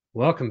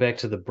Welcome back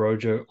to the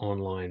Brojo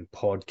Online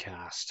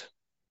podcast.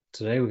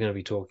 Today we're going to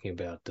be talking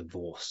about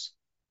divorce.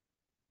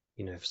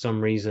 For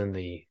some reason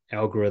the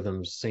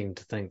algorithms seem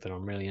to think that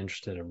I'm really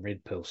interested in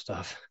red pill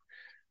stuff.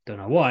 Don't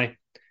know why,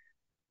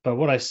 but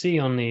what I see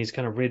on these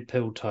kind of red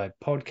pill type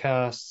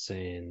podcasts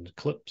and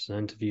clips and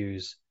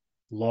interviews,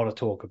 a lot of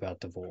talk about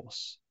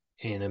divorce,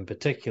 and in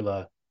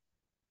particular,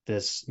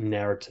 this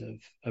narrative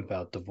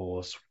about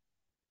divorce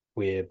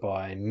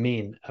whereby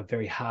men are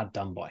very hard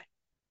done by.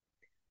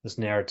 This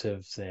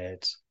narrative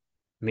that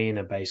men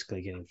are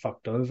basically getting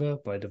fucked over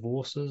by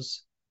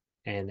divorces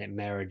and that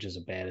marriage is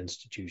a bad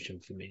institution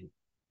for men.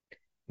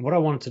 And what I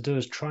wanted to do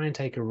is try and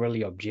take a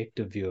really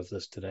objective view of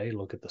this today,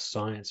 look at the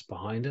science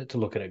behind it, to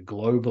look at it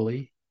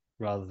globally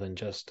rather than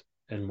just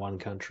in one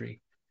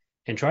country,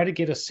 and try to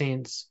get a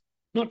sense,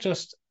 not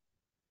just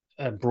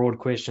a broad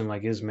question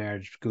like is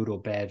marriage good or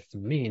bad for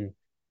men,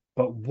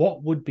 but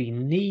what would be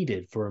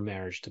needed for a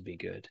marriage to be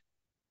good,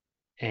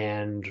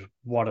 and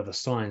what are the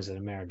signs that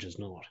a marriage is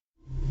not.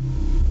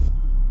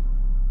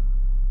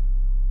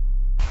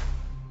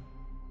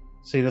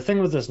 See, the thing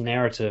with this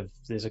narrative,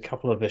 there's a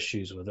couple of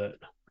issues with it.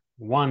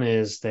 One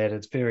is that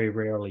it's very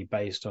rarely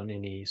based on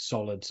any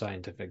solid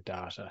scientific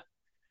data.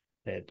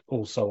 That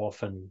also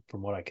often,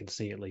 from what I can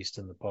see, at least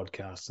in the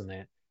podcast, and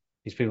that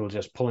these people are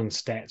just pulling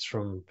stats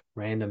from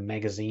random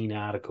magazine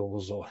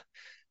articles or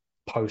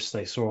posts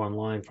they saw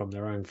online from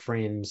their own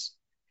friends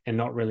and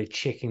not really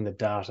checking the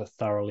data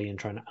thoroughly and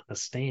trying to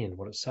understand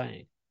what it's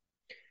saying.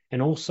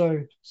 And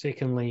also,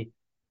 secondly,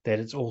 that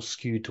it's all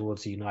skewed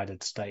towards the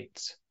United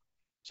States.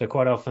 So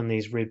quite often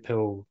these red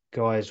pill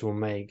guys will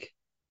make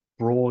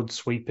broad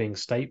sweeping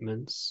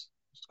statements,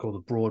 it's called the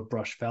broad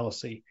brush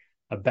fallacy,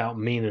 about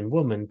men and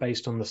women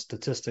based on the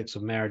statistics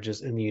of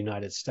marriages in the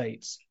United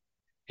States,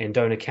 and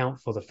don't account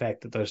for the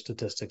fact that those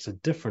statistics are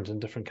different in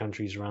different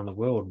countries around the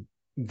world,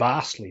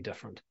 vastly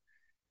different.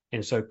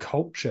 And so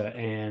culture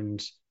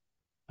and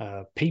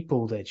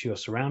people that you're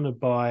surrounded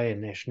by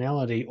and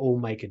nationality all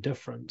make a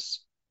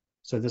difference.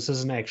 So this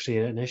isn't actually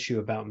an issue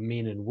about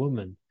men and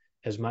women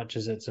as much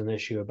as it's an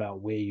issue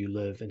about where you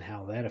live and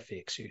how that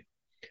affects you.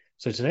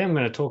 So today I'm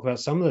going to talk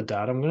about some of the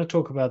data. I'm going to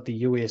talk about the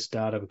US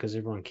data because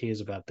everyone cares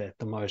about that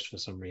the most for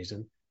some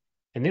reason.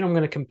 And then I'm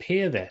going to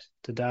compare that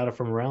to data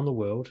from around the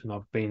world. And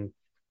I've been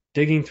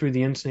digging through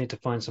the internet to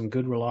find some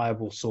good,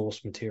 reliable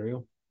source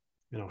material.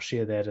 And I'll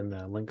share that in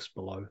the links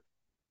below.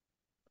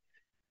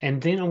 And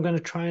then I'm going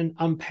to try and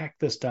unpack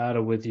this data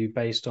with you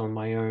based on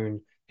my own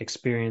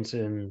experience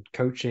in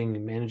coaching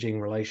and managing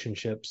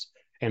relationships,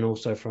 and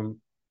also from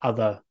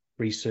other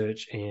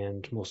research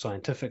and more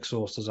scientific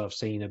sources I've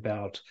seen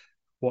about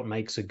what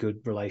makes a good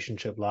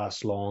relationship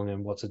last long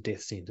and what's a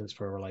death sentence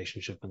for a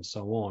relationship and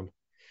so on.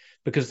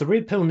 Because the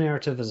red pill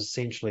narrative is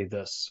essentially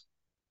this: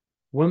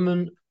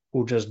 women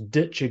will just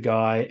ditch a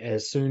guy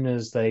as soon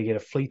as they get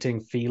a fleeting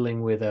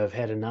feeling where they've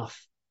had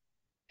enough.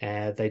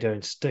 They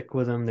don't stick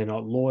with him, they're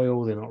not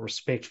loyal, they're not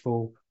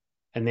respectful,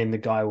 and then the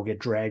guy will get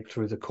dragged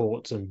through the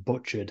courts and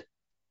butchered.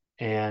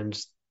 And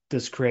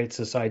this creates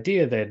this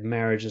idea that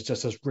marriage is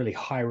just this really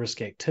high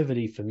risk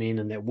activity for men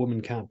and that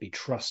women can't be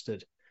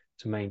trusted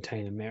to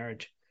maintain a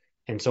marriage.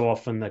 And so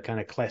often the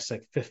kind of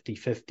classic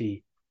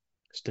 50-50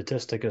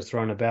 statistic is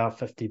thrown about,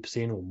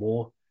 50% or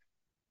more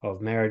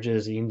of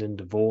marriages end in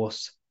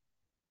divorce.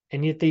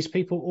 And yet these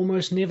people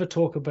almost never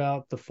talk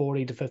about the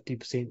 40 to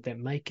 50% that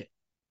make it.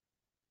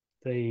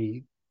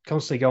 They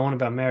constantly go on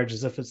about marriage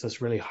as if it's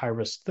this really high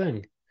risk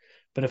thing.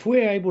 But if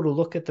we're able to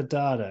look at the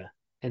data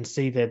and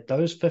see that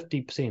those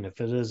 50%,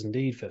 if it is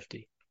indeed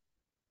 50,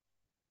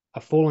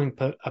 are falling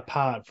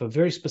apart for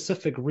very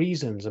specific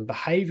reasons and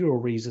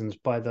behavioral reasons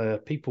by the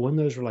people in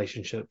those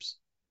relationships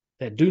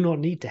that do not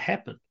need to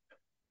happen,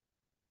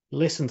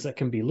 lessons that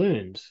can be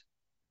learned,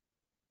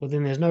 well,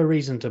 then there's no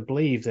reason to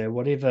believe that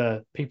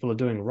whatever people are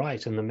doing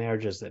right in the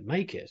marriages that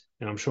make it,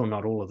 and I'm sure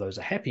not all of those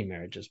are happy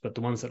marriages, but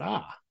the ones that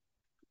are,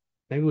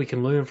 maybe we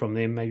can learn from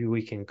them. Maybe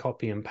we can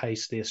copy and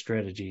paste their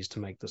strategies to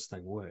make this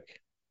thing work.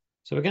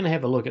 So we're going to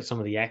have a look at some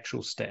of the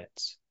actual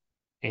stats.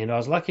 And I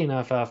was lucky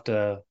enough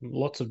after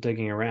lots of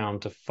digging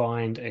around to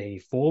find a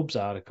Forbes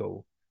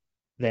article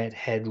that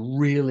had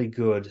really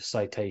good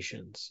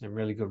citations and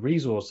really good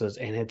resources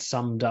and had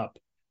summed up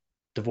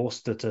divorce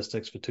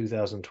statistics for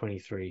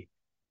 2023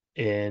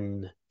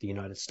 in the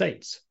United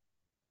States.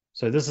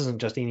 So this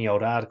isn't just any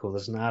old article.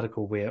 This is an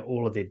article where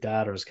all of their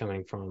data is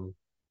coming from,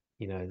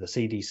 the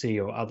CDC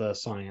or other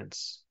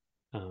science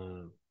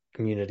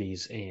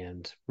communities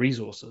and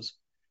resources.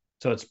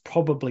 So it's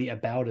probably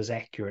about as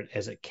accurate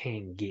as it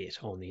can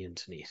get on the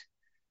internet.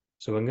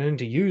 So I'm going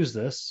to use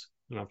this,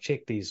 and I've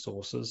checked these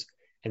sources,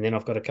 and then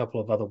I've got a couple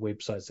of other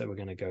websites that we're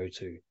going to go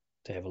to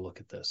have a look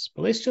at this.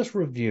 But let's just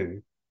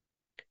review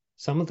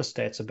some of the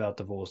stats about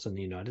divorce in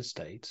the United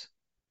States,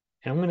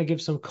 and I'm going to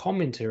give some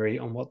commentary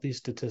on what these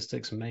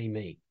statistics may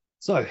mean.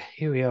 So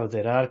here we are with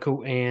that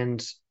article,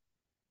 and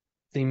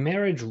the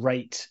marriage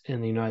rate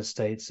in the United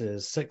States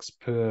is 6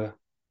 per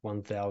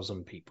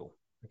 1,000 people.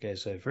 Okay,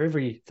 so for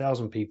every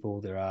 1,000 people,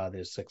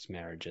 there's 6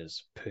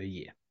 marriages per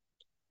year.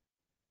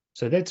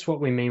 So that's what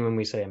we mean when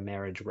we say a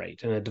marriage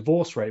rate. And a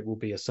divorce rate will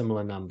be a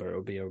similar number. It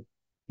will be a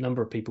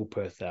number of people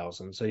per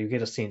thousand. So you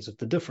get a sense of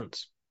the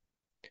difference.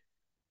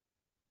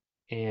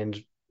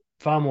 And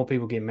far more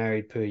people get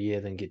married per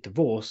year than get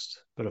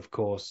divorced. But of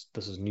course,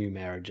 this is new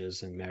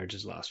marriages, and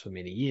marriages last for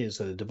many years.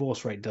 So the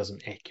divorce rate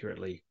doesn't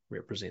accurately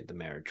represent the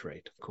marriage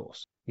rate, of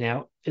course.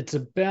 Now, it's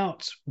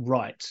about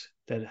right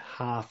that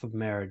half of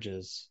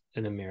marriages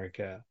in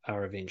America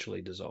are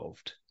eventually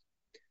dissolved.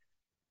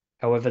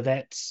 However,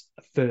 that's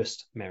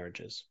first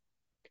marriages.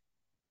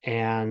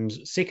 And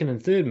second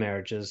and third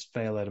marriages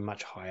fail at a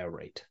much higher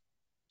rate.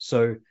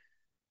 So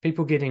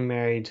people getting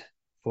married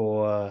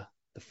for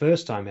the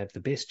first time have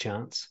the best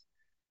chance.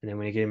 And then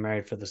when you're getting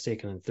married for the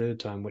second and third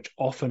time, which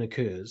often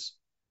occurs,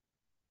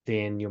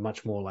 then you're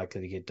much more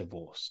likely to get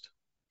divorced.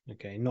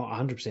 Okay, not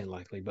 100%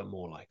 likely, but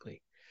more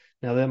likely.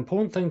 Now, the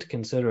important thing to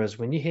consider is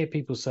when you hear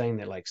people saying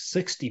that like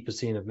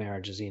 60% of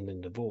marriages end in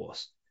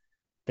divorce,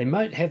 they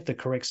might have the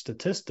correct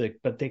statistic,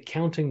 but they're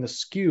counting the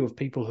skew of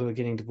people who are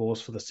getting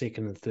divorced for the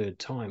second and third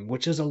time,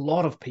 which is a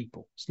lot of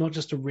people. It's not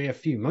just a rare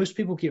few. Most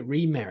people get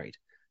remarried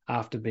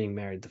after being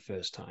married the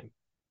first time.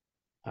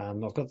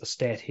 I've got the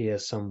stat here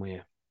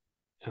somewhere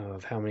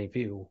of how many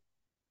people.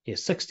 Yeah,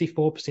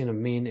 64% of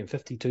men and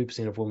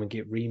 52% of women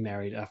get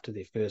remarried after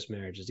their first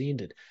marriage has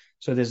ended.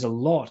 So there's a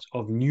lot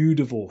of new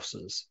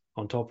divorces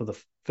on top of the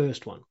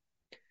first one.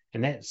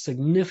 And that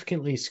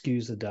significantly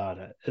skews the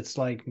data. It's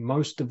like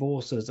most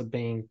divorces are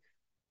being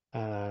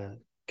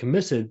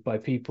committed by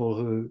people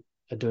who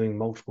are doing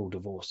multiple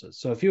divorces.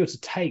 So if you were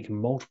to take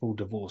multiple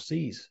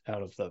divorcees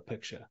out of the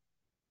picture,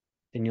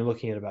 then you're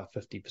looking at about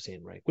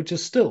 50% rate, which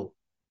is still,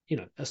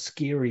 a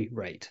scary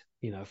rate,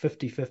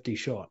 50-50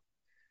 shot.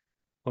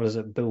 What is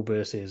it? Bill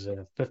Burr says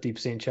a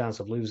 50% chance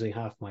of losing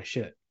half my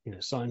shit.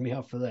 Sign me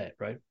up for that,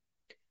 right?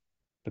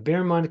 But bear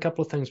in mind a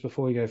couple of things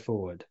before we go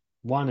forward.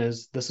 One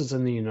is this is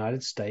in the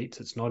United States.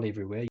 It's not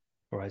everywhere.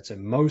 All right. So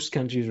most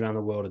countries around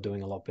the world are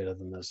doing a lot better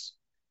than this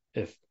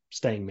if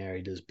staying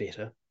married is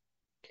better.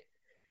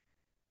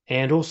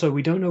 And also,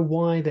 we don't know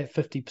why that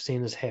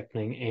 50% is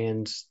happening.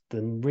 And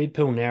the red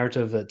pill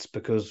narrative, it's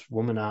because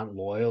women aren't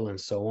loyal and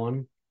so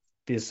on.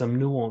 There's some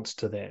nuance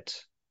to that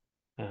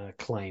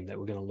claim that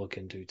we're going to look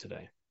into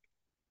today.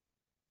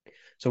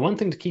 So one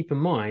thing to keep in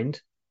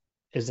mind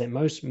is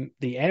that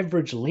the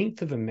average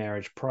length of a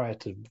marriage prior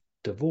to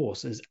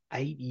divorce is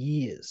 8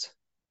 years.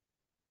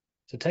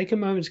 So take a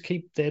moment to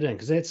keep that in,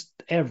 because that's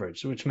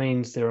average, which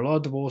means there are a lot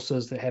of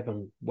divorces that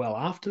happen well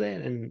after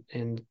that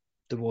and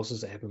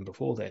divorces that happen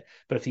before that.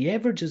 But if the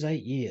average is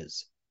 8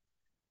 years,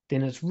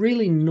 then it's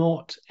really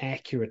not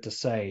accurate to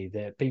say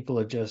that people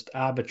are just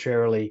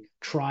arbitrarily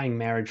trying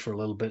marriage for a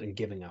little bit and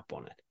giving up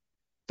on it,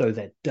 though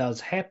that does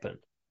happen.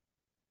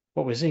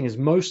 What we're seeing is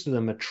most of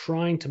them are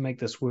trying to make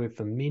this work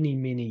for many,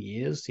 many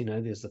years.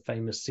 There's the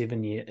famous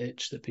 7-year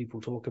itch that people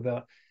talk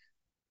about.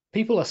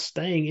 People are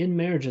staying in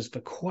marriages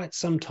for quite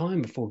some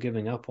time before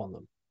giving up on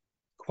them.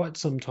 Quite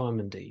some time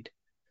indeed.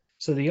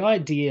 So the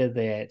idea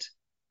that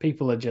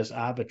people are just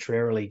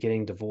arbitrarily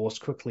getting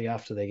divorced quickly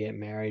after they get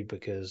married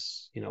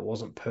because, it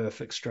wasn't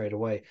perfect straight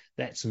away,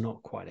 that's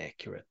not quite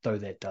accurate, though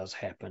that does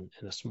happen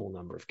in a small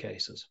number of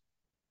cases.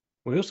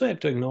 We also have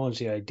to acknowledge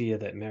the idea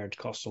that marriage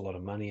costs a lot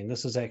of money, and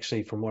this is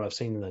actually, from what I've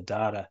seen in the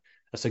data,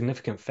 a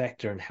significant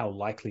factor in how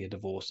likely a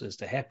divorce is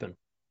to happen.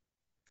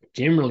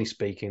 Generally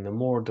speaking, the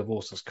more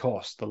divorces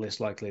cost, the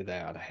less likely they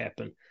are to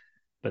happen.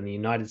 But in the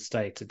United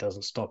States, it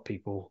doesn't stop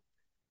people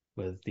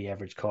with the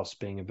average cost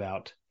being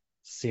about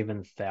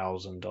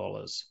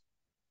 $7,000.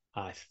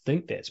 I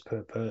think that's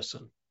per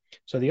person.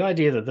 So the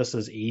idea that this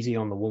is easy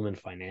on the woman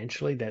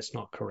financially, that's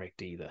not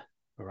correct either.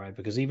 All right,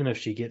 because even if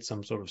she gets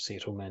some sort of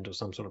settlement or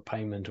some sort of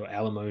payment or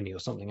alimony or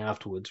something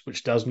afterwards,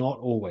 which does not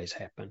always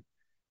happen,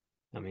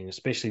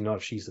 especially not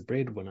if she's the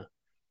breadwinner,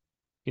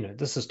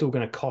 this is still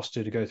going to cost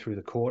her to go through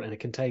the court, and it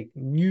can take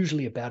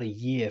usually about a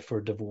year for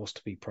a divorce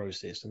to be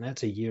processed, and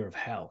that's a year of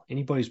hell.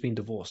 Anybody who's been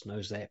divorced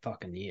knows that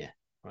fucking year,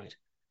 right?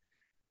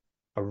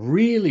 A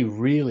really,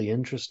 really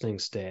interesting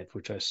stat,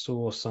 which I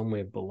saw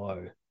somewhere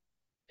below,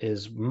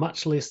 is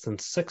much less than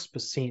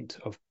 6%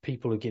 of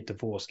people who get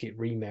divorced get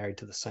remarried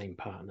to the same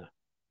partner.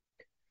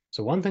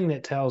 So one thing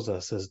that tells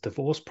us is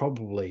divorce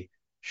probably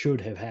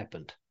should have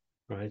happened,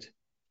 right?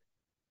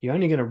 You're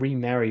only going to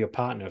remarry your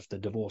partner if the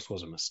divorce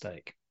was a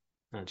mistake,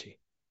 aren't you?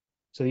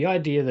 So the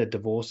idea that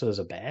divorces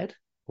are bad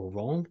or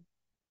wrong,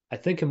 I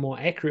think a more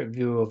accurate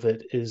view of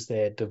it is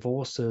that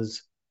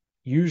divorces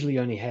usually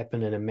only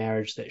happen in a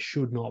marriage that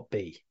should not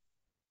be,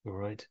 all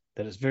right?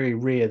 That it's very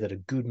rare that a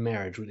good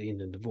marriage would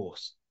end in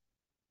divorce,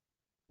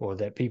 or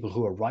that people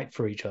who are right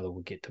for each other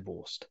would get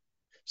divorced.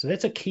 So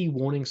that's a key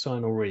warning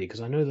sign already, because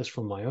I know this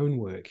from my own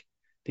work.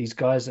 These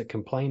guys that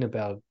complain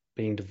about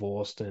being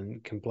divorced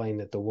and complain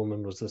that the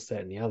woman was this,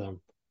 that, and the other,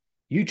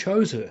 you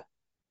chose her.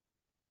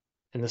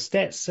 And the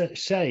stats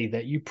say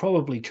that you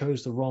probably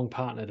chose the wrong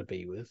partner to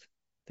be with,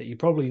 that you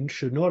probably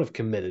should not have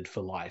committed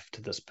for life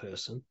to this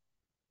person.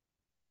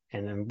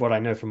 And then what I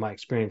know from my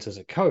experience as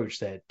a coach,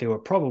 that there were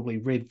probably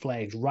red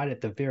flags right at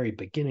the very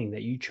beginning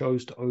that you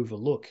chose to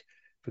overlook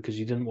because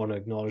you didn't want to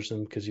acknowledge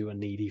them because you were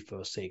needy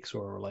for sex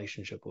or a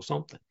relationship or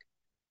something.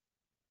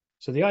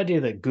 So the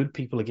idea that good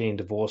people are getting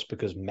divorced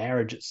because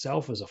marriage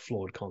itself is a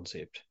flawed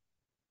concept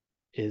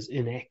is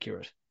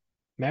inaccurate.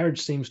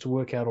 Marriage seems to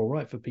work out all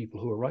right for people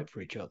who are right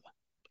for each other.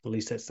 At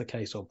least that's the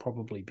case I'll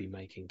probably be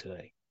making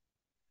today.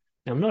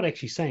 Now, I'm not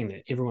actually saying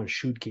that everyone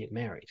should get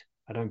married.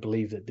 I don't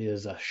believe that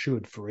there's a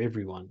should for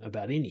everyone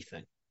about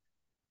anything.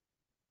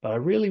 But I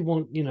really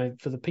want,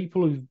 for the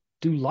people who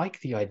do like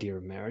the idea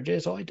of marriage,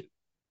 as I do,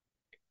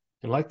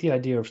 and like the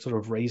idea of sort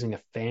of raising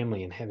a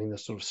family and having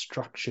this sort of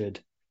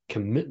structured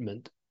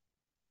commitment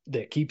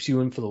that keeps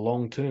you in for the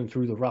long term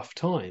through the rough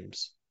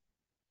times,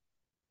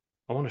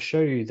 I want to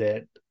show you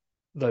that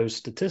those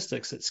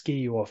statistics that scare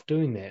you off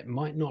doing that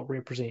might not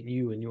represent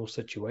you and your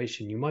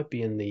situation. You might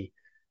be in the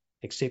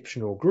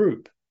exceptional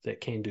group that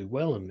can do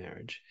well in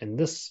marriage. And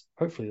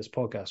hopefully this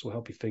podcast will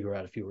help you figure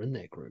out if you're in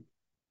that group.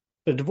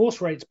 The divorce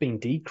rate's been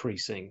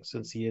decreasing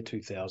since the year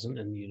 2000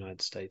 in the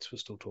United States. We're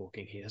still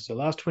talking here. So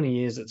last 20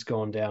 years, it's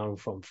gone down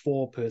from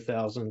 4 per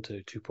thousand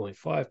to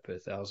 2.5 per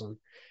thousand.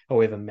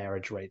 However,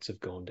 marriage rates have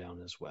gone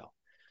down as well.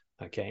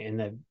 Okay, and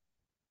they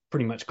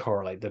pretty much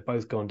correlate. They've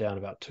both gone down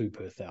about 2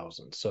 per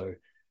thousand. So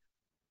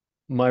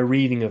my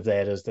reading of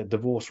that is that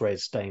divorce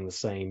rate's staying the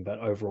same, but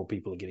overall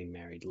people are getting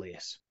married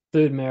less.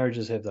 Third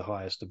marriages have the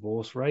highest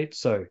divorce rate,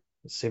 so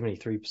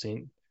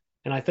 73%.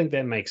 And I think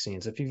that makes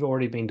sense. If you've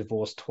already been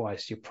divorced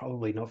twice, you're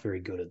probably not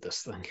very good at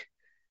this thing.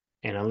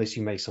 And unless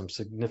you make some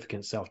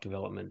significant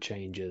self-development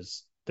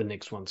changes, the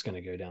next one's going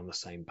to go down the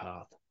same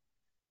path.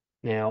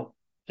 Now,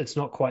 it's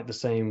not quite the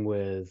same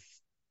with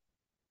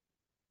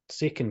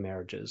second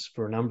marriages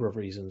for a number of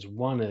reasons.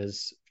 One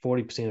is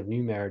 40% of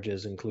new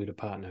marriages include a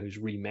partner who's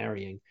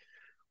remarrying,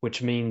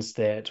 which means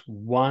that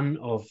one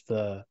of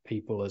the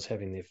people is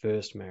having their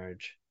first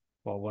marriage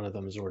while one of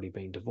them has already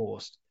been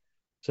divorced.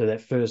 So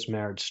that first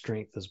marriage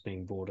strength is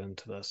being brought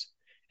into this.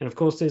 And of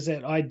course, there's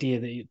that idea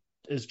that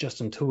is just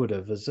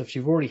intuitive, as if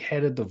you've already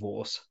had a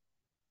divorce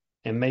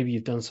and maybe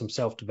you've done some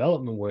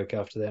self-development work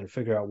after that and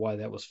figure out why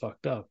that was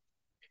fucked up,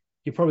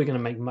 you're probably going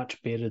to make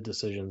much better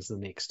decisions the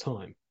next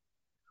time.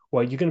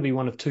 Well, you're going to be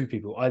one of two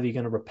people. Either you're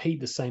going to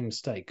repeat the same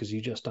mistake because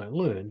you just don't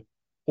learn,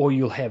 or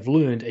you'll have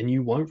learned and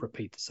you won't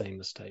repeat the same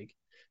mistake.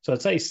 So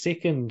I'd say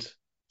second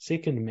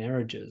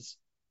marriages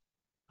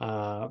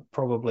are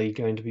probably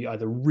going to be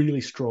either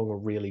really strong or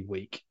really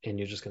weak, and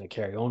you're just going to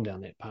carry on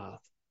down that path.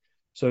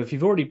 So if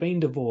you've already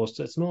been divorced,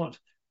 it's not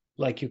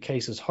like your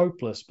case is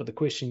hopeless, but the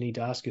question you need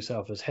to ask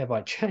yourself is, have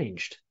I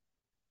changed?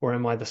 Or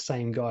am I the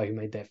same guy who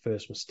made that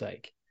first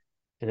mistake?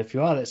 And if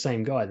you are that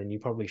same guy, then you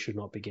probably should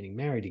not be getting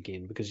married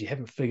again because you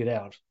haven't figured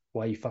out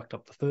why you fucked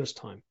up the first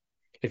time.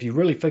 If you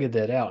really figured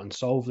that out and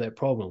solved that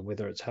problem,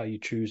 whether it's how you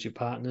choose your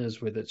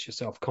partners, whether it's your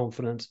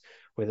self-confidence,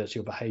 whether it's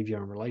your behavior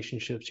in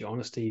relationships, your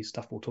honesty,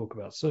 stuff we'll talk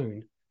about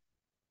soon,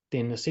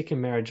 then a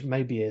second marriage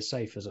may be as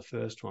safe as a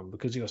first one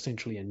because you're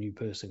essentially a new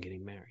person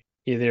getting married.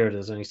 Yeah, there it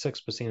is. Only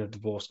 6% of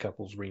divorced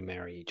couples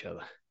remarry each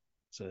other.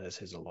 So that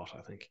says a lot,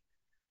 I think.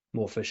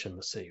 More fish in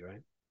the sea,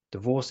 right?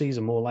 Divorcees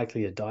are more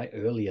likely to die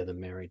earlier than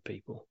married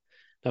people.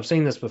 Now, I've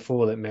seen this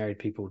before, that married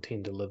people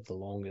tend to live the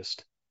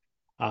longest,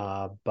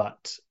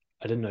 but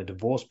I didn't know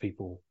divorced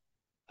people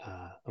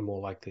are more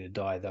likely to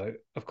die, though.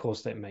 Of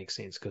course, that makes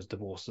sense because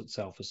divorce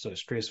itself is so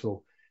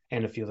stressful.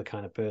 And if you're the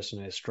kind of person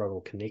who has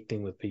struggled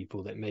connecting with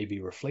people that may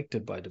be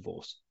reflected by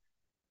divorce,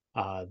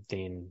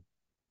 then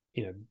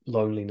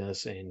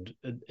loneliness and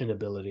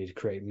inability to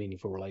create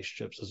meaningful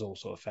relationships is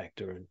also a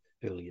factor in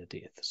earlier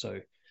death. So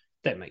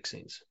that makes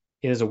sense.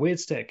 There's a weird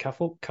stat.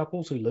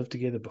 Couples who live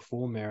together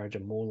before marriage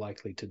are more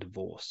likely to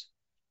divorce.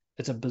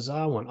 It's a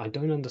bizarre one. I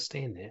don't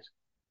understand that.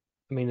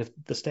 I mean, if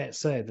the stats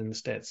say it, then the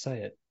stats say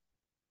it.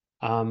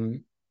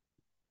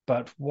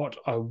 But what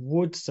I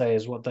would say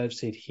is what they've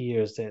said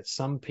here is that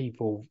some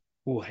people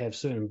will have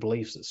certain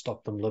beliefs that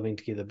stop them living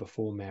together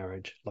before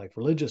marriage, like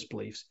religious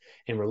beliefs.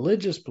 And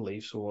religious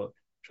beliefs, or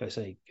should I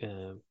say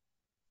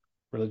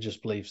religious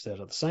beliefs that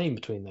are the same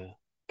between the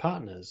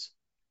partners,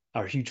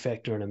 are a huge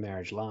factor in a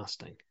marriage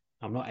lasting.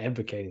 I'm not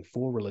advocating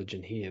for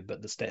religion here,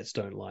 but the stats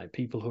don't lie.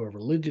 People who are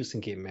religious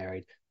and get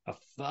married are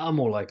far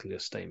more likely to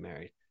stay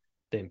married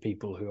than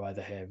people who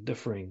either have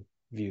differing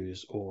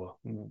views or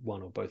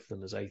one or both of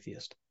them is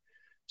atheist.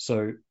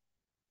 So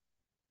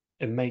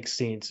it makes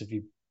sense if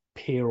you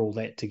pair all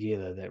that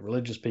together, that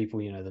religious people,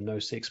 the no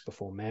sex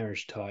before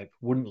marriage type,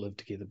 wouldn't live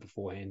together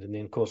beforehand. And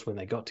then, of course, when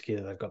they got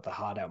together, they've got the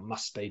hard out,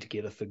 must stay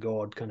together for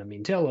God kind of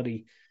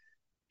mentality.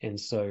 And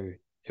so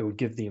it would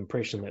give the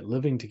impression that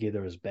living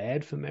together is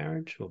bad for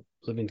marriage, or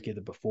living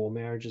together before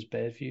marriage is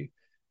bad for you.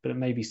 But it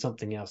may be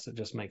something else that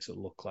just makes it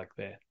look like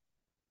that.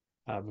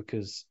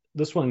 Because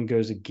this one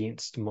goes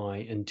against my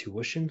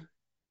intuition.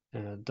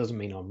 Doesn't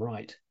mean I'm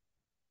right.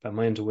 But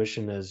my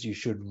intuition is you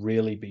should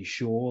really be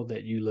sure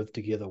that you live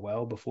together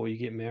well before you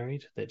get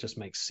married. That just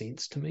makes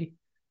sense to me,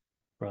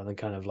 rather than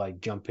kind of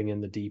like jumping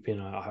in the deep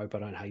end. I hope I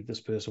don't hate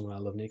this person when I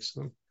live next to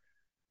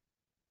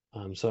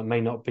them. So it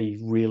may not be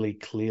really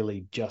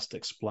clearly just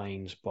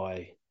explained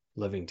by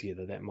living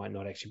together. That might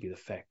not actually be the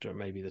factor. It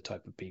may be the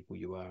type of people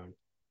you are and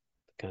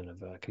the kind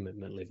of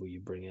commitment level you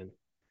bring in.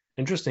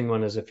 Interesting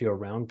one is if you're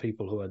around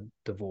people who are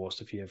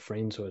divorced, if you have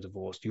friends who are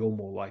divorced, you're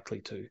more likely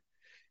to.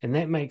 And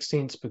that makes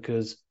sense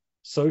because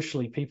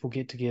socially people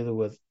get together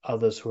with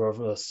others who are of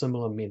a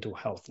similar mental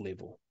health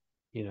level,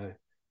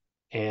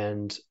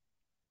 and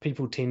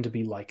people tend to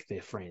be like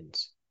their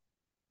friends.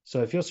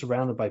 So if you're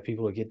surrounded by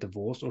people who get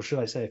divorced, or should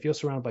I say, if you're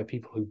surrounded by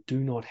people who do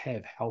not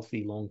have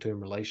healthy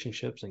long-term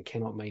relationships and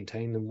cannot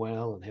maintain them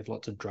well and have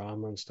lots of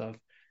drama and stuff,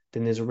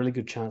 then there's a really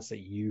good chance that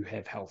you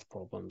have health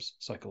problems,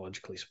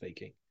 psychologically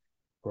speaking.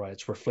 Right?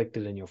 It's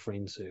reflected in your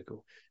friend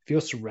circle. If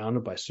you're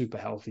surrounded by super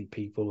healthy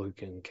people who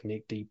can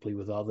connect deeply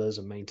with others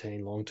and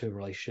maintain long-term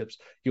relationships,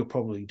 you're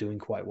probably doing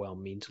quite well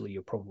mentally.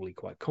 You're probably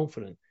quite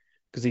confident,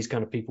 because these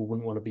kind of people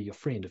wouldn't want to be your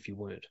friend if you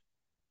weren't.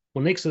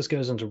 Well, next this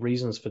goes into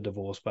reasons for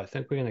divorce, but I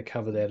think we're going to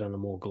cover that on a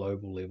more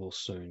global level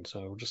soon.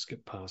 So I'll just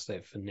skip past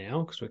that for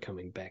now because we're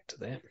coming back to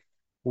that.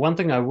 One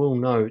thing I will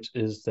note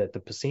is that the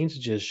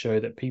percentages show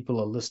that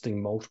people are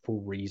listing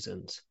multiple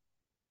reasons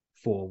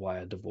for why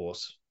a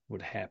divorce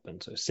would happen.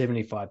 So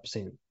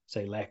 75%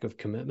 say lack of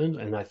commitment.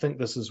 And I think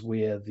this is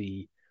where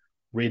the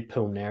red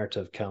pill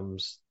narrative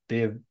comes.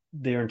 Their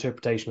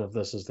interpretation of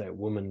this is that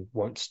women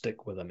won't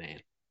stick with a man.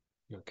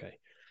 Okay.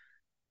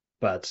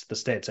 But the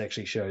stats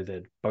actually show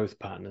that both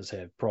partners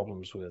have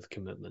problems with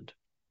commitment.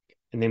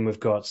 And then we've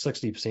got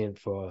 60%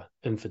 for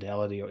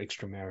infidelity or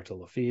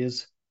extramarital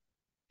affairs.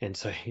 And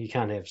so you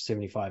can't have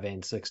 75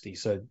 and 60.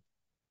 So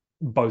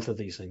both of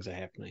these things are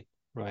happening,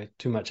 right?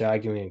 Too much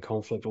arguing and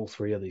conflict, all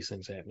three of these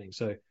things are happening.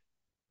 So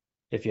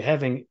if you're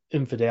having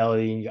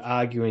infidelity, you're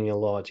arguing a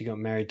lot, you got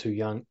married too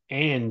young,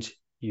 and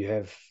you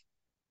have,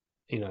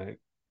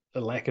 a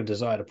lack of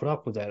desire to put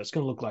up with that, it's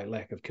going to look like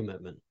lack of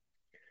commitment.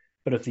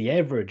 But if the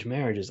average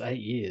marriage is 8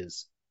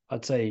 years,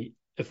 I'd say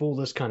if all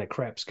this kind of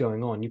crap's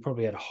going on, you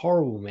probably had a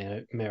horrible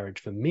marriage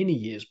for many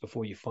years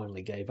before you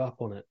finally gave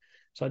up on it.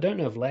 So I don't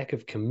know if lack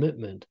of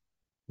commitment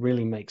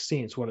really makes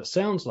sense. What it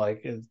sounds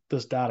like is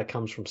this data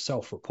comes from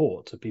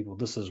self-report. So people,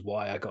 this is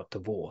why I got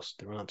divorced.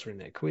 They're answering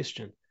that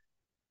question.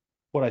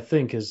 What I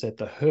think is that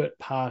the hurt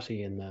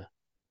party in the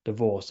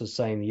divorce is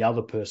saying the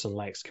other person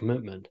lacks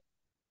commitment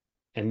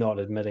and not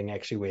admitting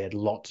actually we had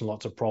lots and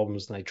lots of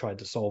problems and they tried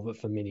to solve it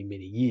for many,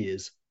 many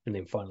years and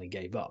then finally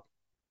gave up.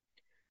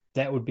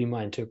 That would be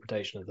my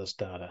interpretation of this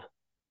data.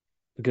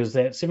 Because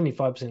that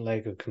 75%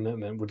 lack of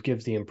commitment would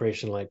give the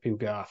impression like people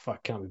go,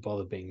 fuck, can't be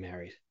bothered being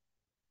married.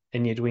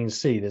 And yet we can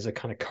see there's a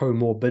kind of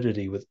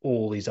comorbidity with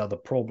all these other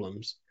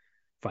problems,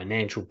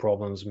 financial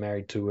problems,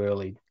 married too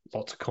early,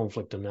 lots of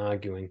conflict and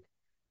arguing.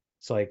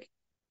 It's like,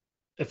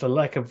 if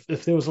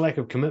there was a lack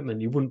of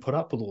commitment, you wouldn't put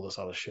up with all this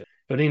other shit.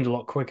 It would end a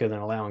lot quicker than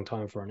allowing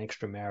time for an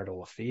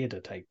extramarital affair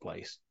to take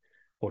place,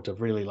 or to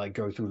really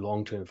go through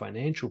long-term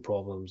financial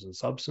problems and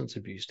substance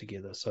abuse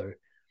together. So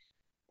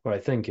what I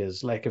think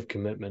is lack of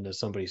commitment is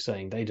somebody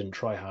saying they didn't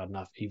try hard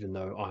enough, even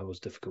though I was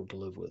difficult to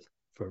live with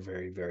for a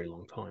very, very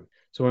long time.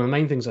 So one of the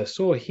main things I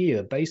saw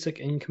here, basic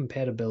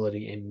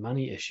incompatibility and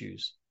money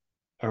issues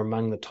are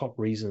among the top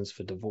reasons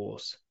for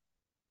divorce.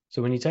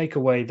 So when you take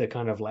away the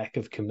kind of lack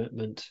of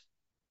commitment,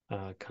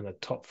 kind of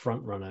top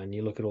front runner, and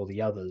you look at all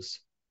the others,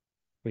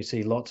 we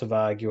see lots of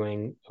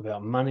arguing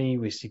about money.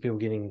 We see people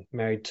getting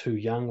married too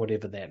young,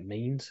 whatever that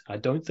means. I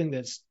don't think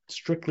that's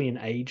strictly an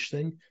age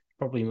thing,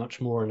 probably much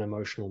more an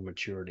emotional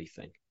maturity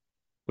thing,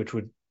 which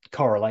would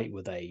correlate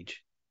with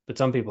age. But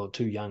some people are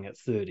too young at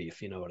 30,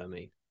 if you know what I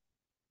mean.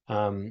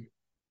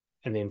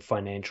 And then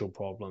financial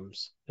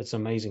problems. It's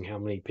amazing how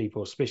many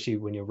people, especially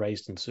when you're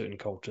raised in certain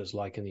cultures,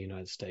 like in the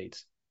United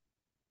States,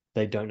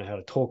 they don't know how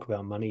to talk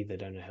about money. They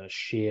don't know how to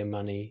share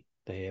money.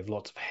 They have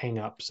lots of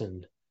hang-ups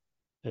and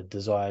a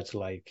desire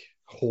to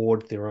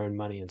hoard their own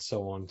money and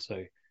so on.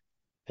 So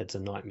it's a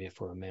nightmare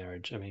for a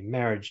marriage. I mean,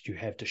 marriage, you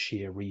have to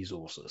share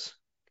resources,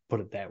 put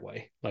it that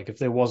way. Like if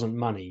there wasn't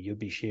money, you'd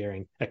be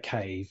sharing a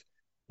cave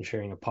and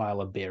sharing a pile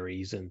of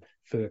berries and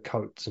fur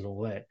coats and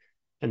all that.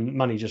 And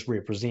money just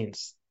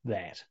represents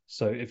that.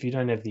 So if you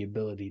don't have the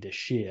ability to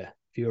share,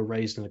 if you're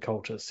raised in a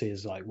culture that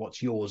says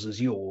what's yours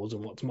is yours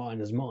and what's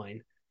mine is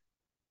mine,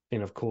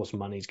 then of course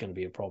money's going to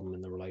be a problem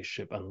in the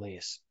relationship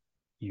unless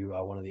you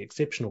are one of the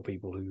exceptional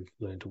people who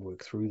learn to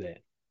work through that.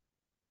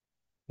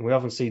 And we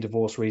often see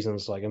divorce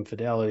reasons like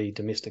infidelity,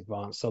 domestic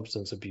violence,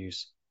 substance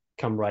abuse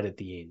come right at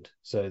the end.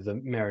 So the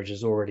marriage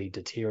has already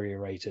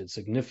deteriorated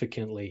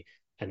significantly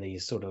and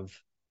these sort of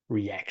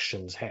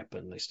reactions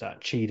happen. They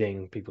start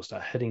cheating, people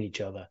start hitting each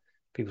other,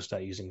 people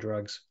start using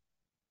drugs.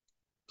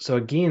 So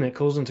again, it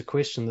calls into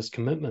question this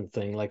commitment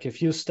thing. Like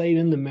if you stayed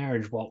in the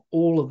marriage while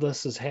all of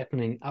this is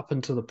happening up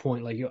until the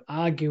point, you're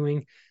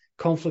arguing,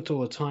 conflict all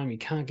the time, you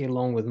can't get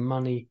along with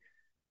money,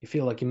 you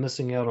feel like you're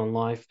missing out on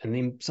life, and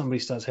then somebody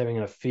starts having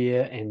an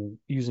affair and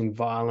using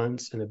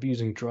violence and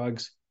abusing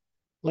drugs,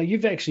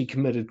 you've actually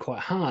committed quite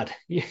hard.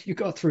 You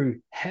got through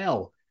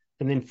hell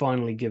and then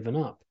finally given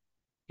up.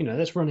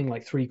 That's running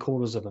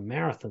 3/4 of a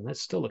marathon.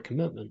 That's still a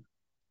commitment.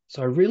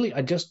 So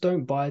I just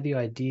don't buy the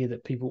idea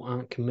that people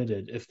aren't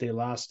committed if they're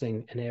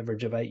lasting an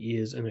average of 8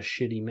 years in a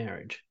shitty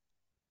marriage.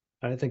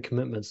 I don't think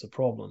commitment's the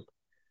problem.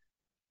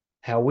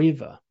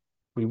 However,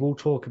 We will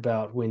talk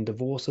about when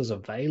divorce is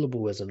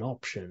available as an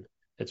option,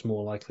 it's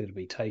more likely to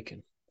be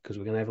taken, because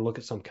we're going to have a look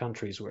at some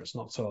countries where it's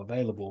not so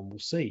available, and we'll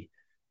see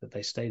that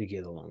they stay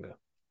together longer.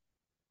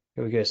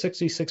 Here we go.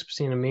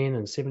 66% of men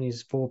and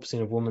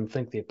 74% of women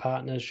think their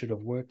partners should have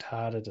worked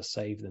harder to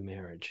save the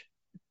marriage.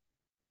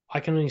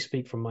 I can only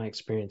speak from my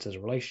experience as a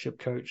relationship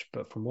coach,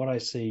 but from what I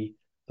see,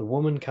 the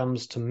woman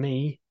comes to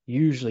me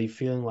usually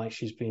feeling like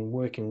she's been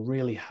working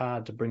really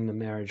hard to bring the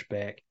marriage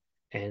back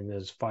and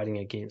is fighting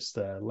against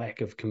the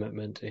lack of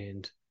commitment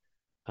and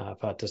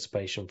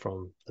participation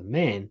from the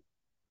man.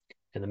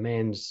 And the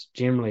man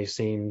generally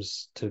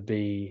seems to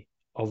be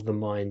of the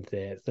mind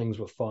that things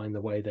were fine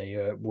the way they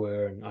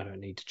were and I don't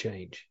need to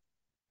change.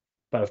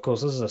 But of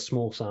course, this is a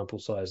small sample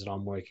size that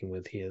I'm working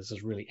with here. This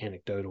is really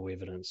anecdotal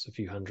evidence, a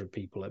few hundred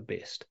people at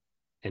best,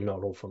 and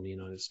not all from the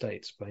United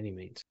States by any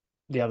means.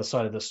 The other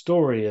side of the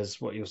story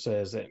is what you'll say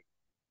is that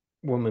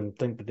women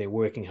think that they're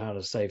working hard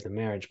to save the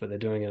marriage, but they're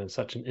doing it in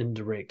such an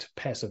indirect,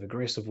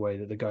 passive-aggressive way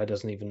that the guy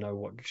doesn't even know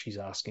what she's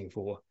asking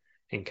for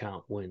and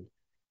can't win.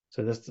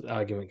 So this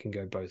argument can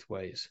go both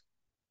ways.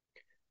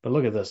 But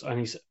look at this.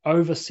 Only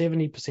over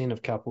 70%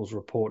 of couples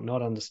report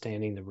not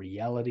understanding the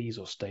realities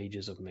or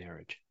stages of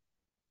marriage.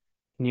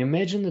 Can you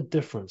imagine the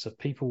difference if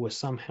people were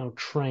somehow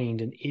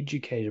trained and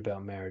educated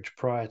about marriage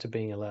prior to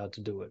being allowed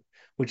to do it,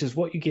 which is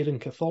what you get in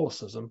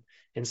Catholicism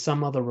and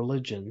some other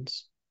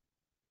religions.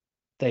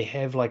 They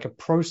have like a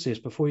process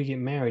before you get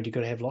married. You've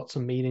got to have lots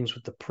of meetings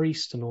with the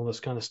priest and all this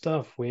kind of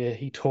stuff where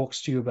he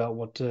talks to you about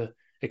what to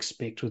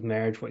expect with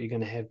marriage, what you're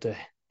going to have to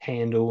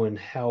handle and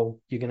how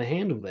you're going to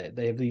handle that.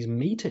 They have these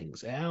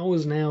meetings,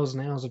 hours and hours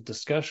and hours of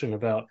discussion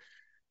about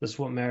this is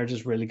what marriage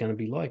is really going to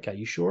be like. Are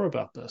you sure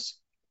about this?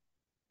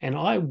 And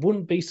I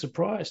wouldn't be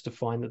surprised to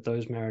find that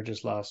those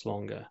marriages last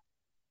longer.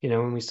 You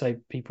know, when we say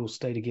people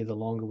stay together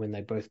longer when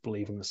they both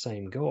believe in the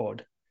same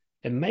God,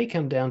 it may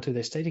come down to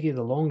they stay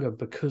together longer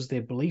because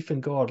their belief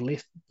in God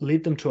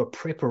led them to a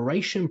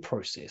preparation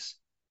process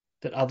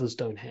that others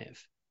don't have.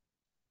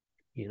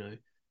 You know,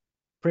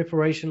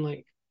 preparation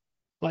like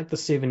the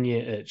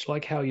 7-year itch,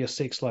 like how your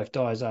sex life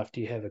dies after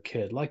you have a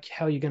kid, like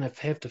how you're going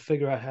to have to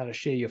figure out how to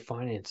share your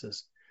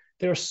finances.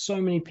 There are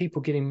so many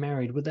people getting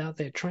married without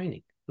that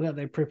training, without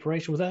that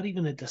preparation, without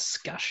even a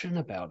discussion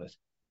about it.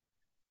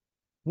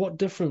 What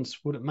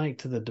difference would it make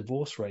to the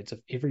divorce rates if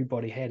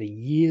everybody had a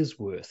year's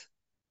worth?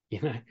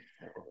 You know,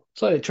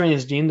 it's like a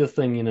transgender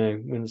thing, you know,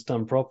 when it's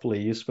done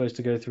properly, you're supposed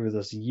to go through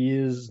this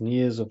years and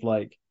years of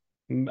like,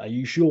 are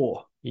you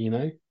sure? You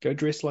know, go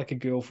dress like a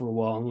girl for a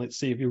while and let's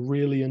see if you're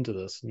really into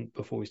this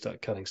before we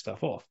start cutting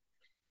stuff off.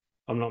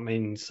 I'm not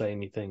meaning to say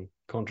anything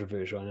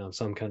controversial. I know in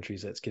some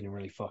countries that's getting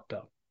really fucked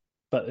up.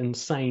 But in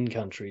sane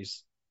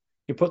countries,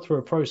 you're put through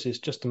a process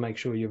just to make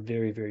sure you're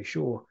very, very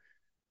sure.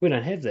 We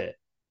don't have that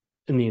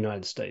in the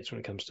United States when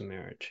it comes to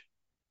marriage.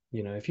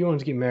 You know, if you want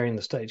to get married in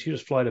the States, you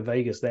just fly to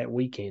Vegas that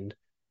weekend.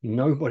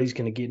 Nobody's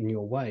going to get in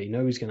your way.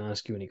 Nobody's going to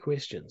ask you any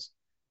questions.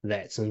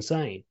 That's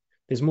insane.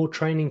 There's more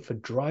training for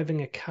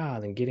driving a car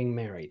than getting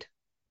married.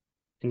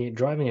 And yet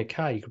driving a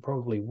car, you could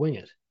probably wing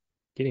it.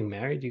 Getting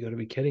married, you got to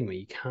be kidding me.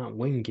 You can't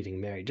wing getting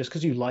married. Just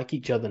because you like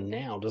each other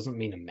now doesn't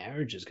mean a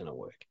marriage is going to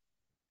work.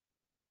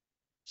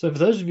 So for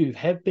those of you who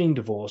have been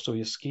divorced or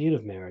you're scared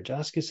of marriage,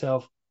 ask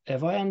yourself,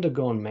 have I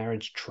undergone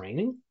marriage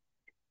training?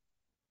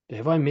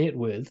 Have I met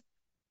with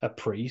a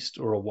priest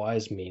or a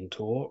wise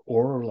mentor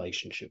or a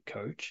relationship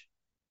coach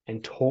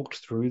and talked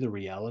through the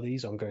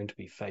realities I'm going to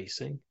be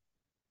facing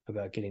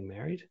about getting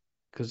married?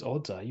 Because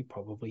odds are you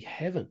probably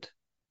haven't.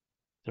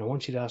 And I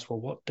want you to ask, well,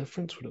 what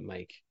difference would it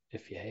make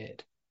if you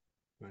had?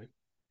 Right?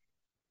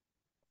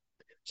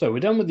 So we're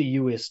done with the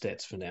US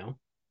stats for now.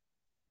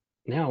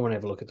 Now I want to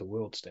have a look at the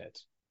world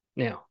stats.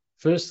 Now,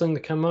 first thing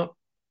to come up,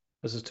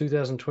 this is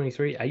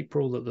 2023,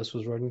 April that this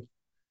was written.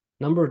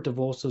 Number of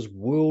divorces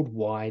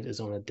worldwide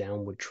is on a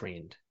downward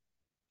trend.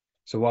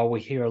 So while we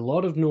hear a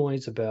lot of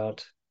noise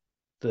about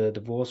the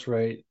divorce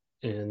rate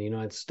in the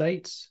United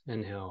States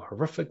and how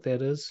horrific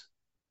that is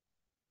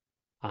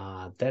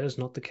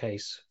not the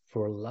case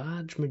for a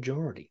large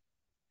majority.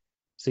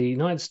 So the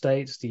United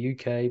States, the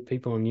UK,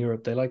 people in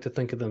Europe, they like to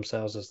think of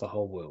themselves as the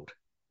whole world.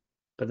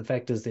 But the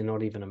fact is they're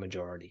not even a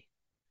majority.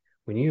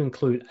 When you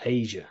include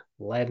Asia,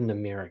 Latin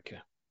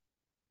America,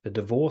 the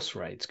divorce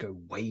rates go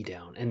way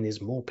down and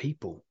there's more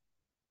people,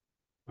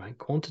 right?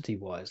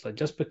 Quantity-wise, like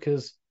just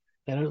because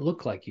they don't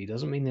look like you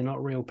doesn't mean they're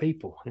not real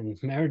people. And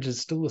marriage is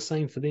still the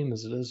same for them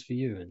as it is for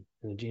you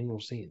in a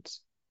general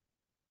sense.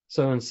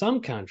 So in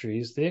some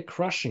countries, they're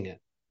crushing it.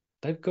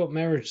 They've got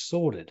marriage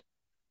sorted.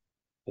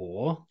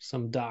 Or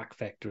some dark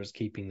factor is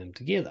keeping them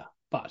together.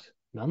 But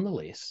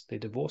nonetheless, their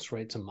divorce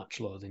rates are much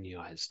lower than the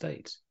United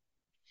States.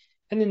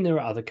 And then there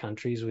are other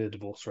countries where the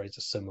divorce rates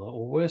are similar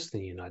or worse than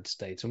the United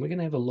States. And we're going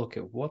to have a look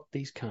at what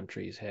these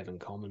countries have in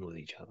common with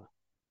each other.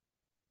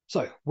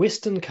 So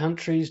Western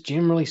countries,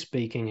 generally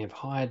speaking, have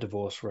higher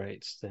divorce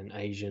rates than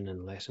Asian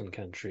and Latin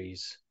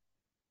countries.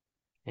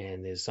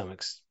 And there's some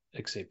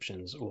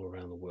exceptions all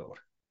around the world.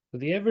 But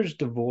the average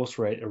divorce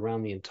rate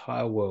around the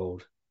entire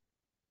world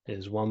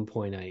is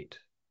 1.8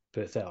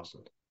 per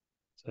thousand.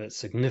 So it's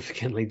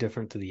significantly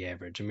different to the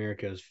average.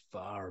 America is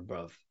far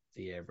above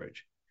the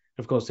average.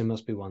 Of course, there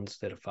must be ones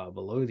that are far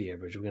below the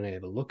average. We're going to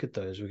have a look at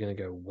those. We're going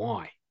to go,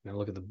 why? We're going to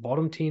look at the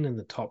bottom 10 and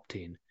the top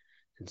 10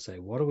 and say,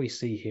 what do we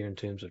see here in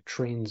terms of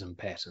trends and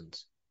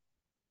patterns?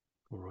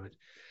 All right.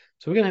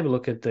 So we're going to have a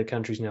look at the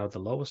countries now with the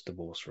lowest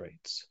divorce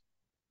rates.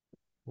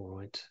 All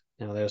right.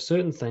 Now, there are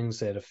certain things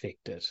that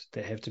affect it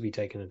that have to be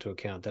taken into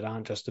account that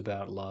aren't just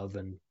about love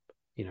and,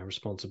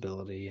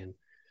 responsibility and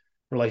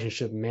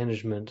relationship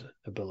management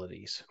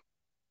abilities.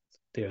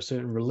 There are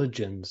certain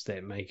religions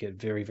that make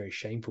it very, very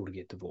shameful to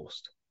get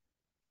divorced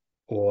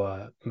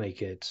or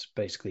make it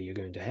basically you're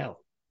going to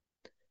hell.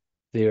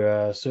 There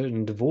are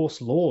certain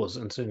divorce laws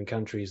in certain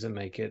countries that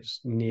make it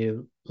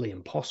nearly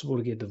impossible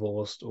to get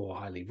divorced or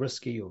highly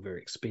risky or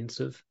very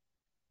expensive.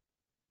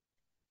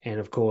 And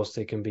of course,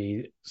 there can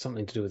be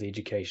something to do with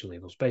education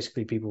levels.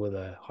 Basically, people with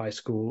a high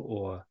school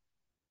or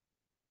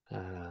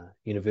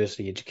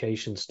university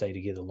education stay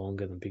together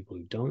longer than people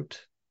who don't.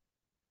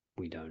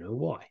 We don't know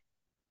why,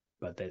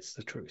 but that's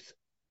the truth.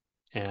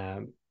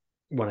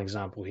 One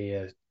example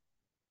here,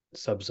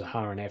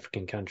 sub-Saharan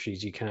African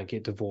countries, you can't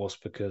get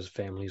divorced because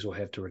families will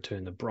have to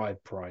return the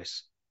bride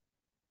price,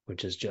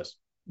 which is just,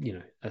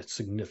 a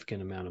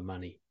significant amount of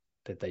money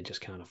that they just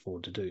can't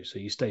afford to do. So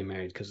you stay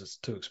married because it's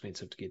too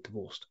expensive to get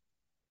divorced.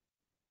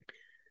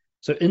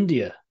 So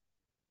India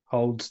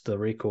holds the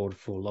record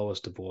for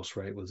lowest divorce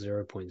rate with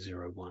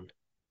 0.01.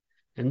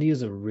 India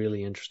is a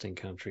really interesting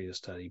country to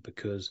study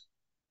because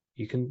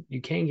you can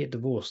get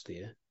divorced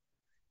there.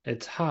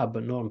 It's hard,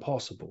 but not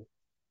impossible.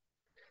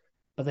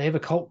 But they have a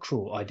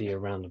cultural idea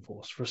around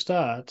divorce. For a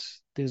start,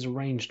 there's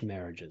arranged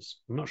marriages.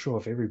 I'm not sure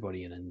if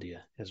everybody in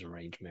India has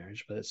arranged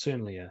marriage, but it's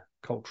certainly a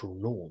cultural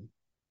norm.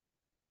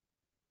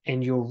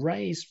 And you're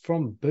raised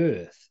from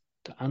birth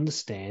to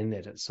understand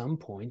that at some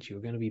point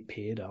you're going to be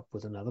paired up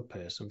with another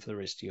person for the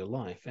rest of your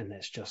life, and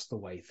that's just the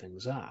way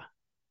things are.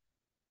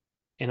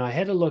 And I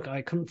had a look,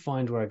 I couldn't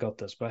find where I got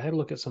this, but I had a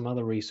look at some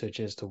other research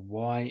as to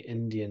why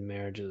Indian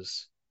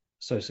marriages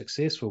are so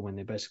successful when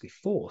they're basically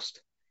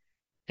forced.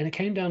 And it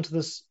came down to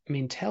this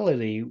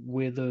mentality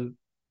where the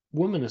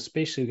women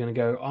especially are going to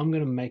go, I'm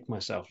going to make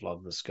myself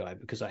love this guy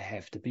because I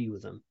have to be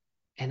with him.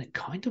 And it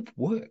kind of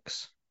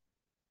works.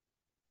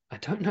 I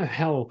don't know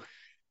how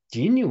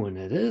genuine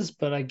it is,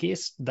 but I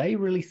guess they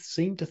really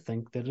seem to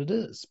think that it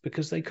is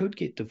because they could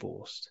get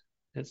divorced.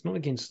 It's not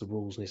against the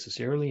rules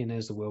necessarily, and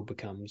as the world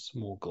becomes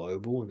more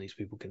global and these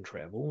people can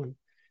travel, and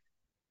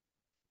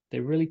they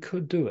really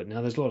could do it.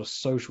 Now, there's a lot of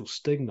social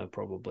stigma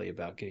probably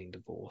about getting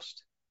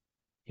divorced.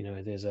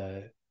 There's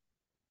a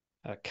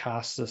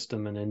caste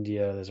system in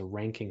India, there's a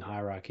ranking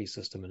hierarchy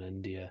system in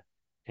India,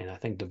 and I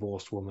think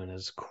divorced woman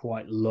is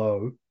quite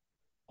low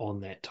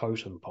on that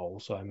totem pole,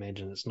 so I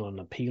imagine it's not an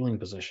appealing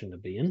position to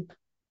be in.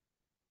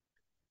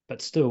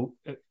 But still,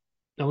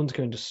 no one's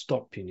going to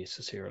stop you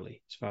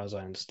necessarily, as far as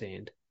I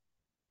understand.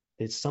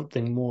 There's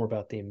something more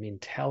about their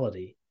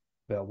mentality,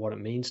 about what it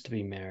means to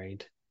be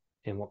married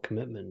and what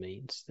commitment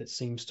means that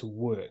seems to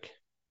work.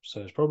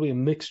 So it's probably a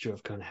mixture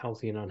of kind of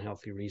healthy and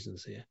unhealthy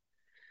reasons here.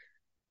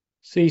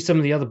 See some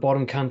of the other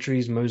bottom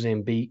countries,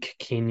 Mozambique,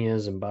 Kenya,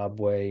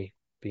 Zimbabwe,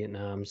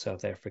 Vietnam,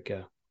 South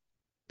Africa.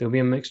 There'll be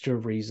a mixture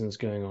of reasons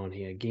going on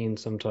here. Again,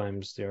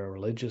 sometimes there are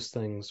religious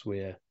things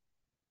where,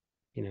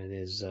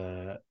 there's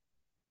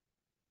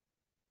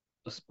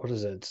what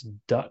is it? It's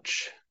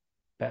Dutch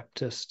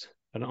Baptist.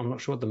 I'm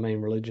not sure what the main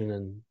religion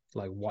in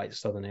like white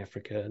Southern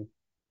Africa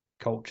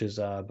cultures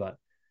are, but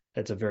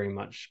it's a very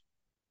much,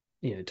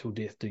 till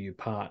death do you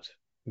part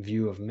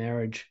view of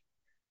marriage.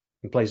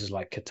 In places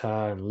like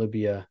Qatar and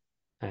Libya,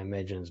 I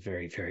imagine it's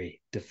very,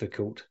 very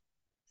difficult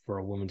for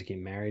a woman to get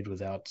married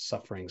without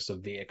suffering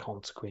severe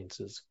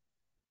consequences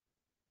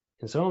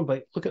and so on.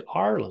 But look at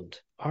Ireland.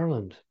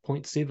 Ireland,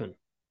 0.7.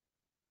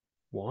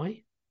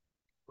 Why?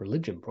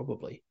 Religion,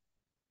 probably,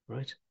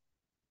 right?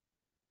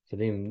 For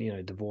them,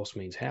 divorce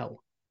means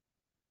hell.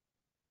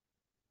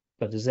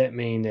 But does that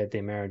mean that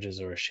their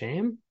marriages are a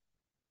sham?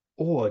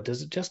 Or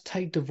does it just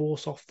take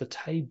divorce off the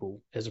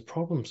table as a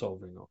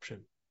problem-solving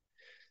option?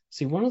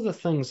 See, one of the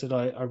things that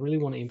I really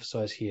want to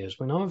emphasize here is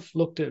when I've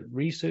looked at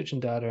research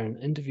and data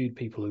and interviewed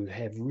people who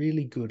have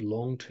really good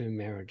long-term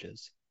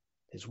marriages,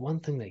 there's one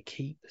thing they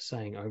keep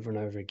saying over and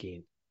over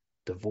again: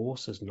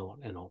 divorce is not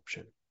an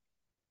option.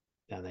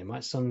 Now, they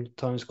might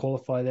sometimes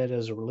qualify that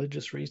as a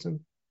religious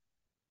reason,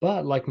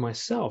 but like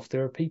myself,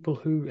 there are people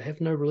who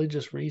have no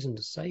religious reason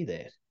to say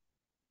that.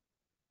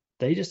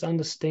 They just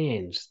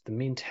understand the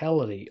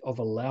mentality of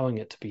allowing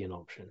it to be an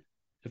option.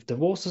 If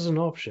divorce is an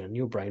option,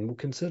 your brain will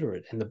consider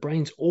it. And the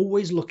brain's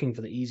always looking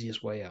for the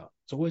easiest way out.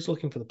 It's always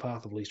looking for the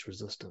path of least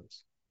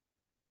resistance.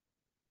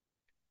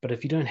 But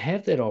if you don't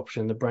have that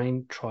option, the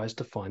brain tries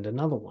to find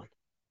another one.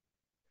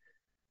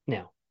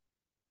 Now,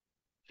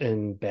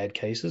 in bad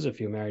cases, if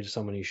you're married to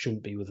someone you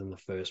shouldn't be with in the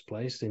first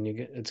place, then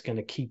it's going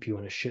to keep you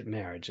in a shit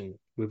marriage. And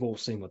we've all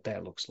seen what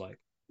that looks like.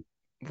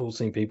 We've all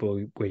seen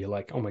people where you're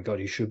like, oh my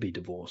God, you should be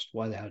divorced.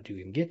 Why the hell do you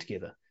even get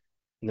together?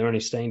 And they're only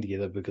staying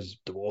together because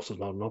divorce is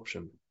not an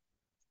option.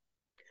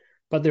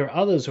 But there are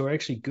others who are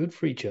actually good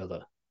for each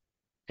other.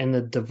 And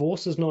the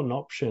divorce is not an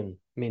option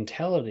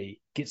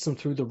mentality gets them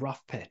through the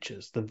rough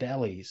patches, the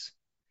valleys,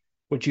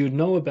 which you would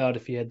know about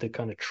if you had the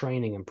kind of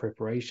training and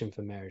preparation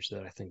for marriage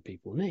that I think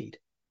people need.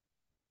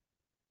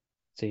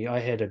 See, I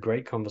had a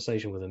great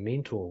conversation with a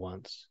mentor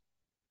once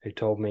who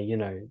told me,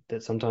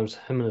 that sometimes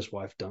him and his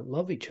wife don't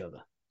love each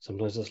other.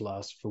 Sometimes this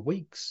lasts for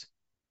weeks.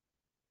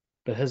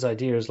 But his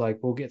idea is like,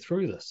 we'll get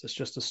through this. It's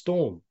just a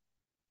storm.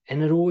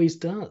 And it always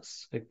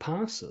does. It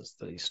passes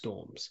these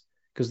storms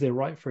because they're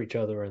right for each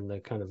other in the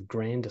kind of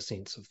grander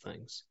sense of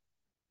things.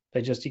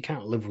 You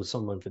can't live with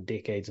someone for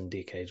decades and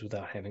decades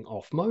without having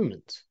off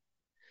moments.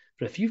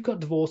 But if you've got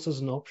divorce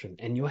as an option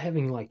and you're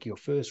having like your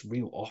first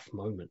real off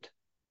moment,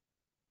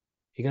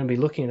 you're going to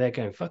be looking at that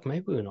going, fuck,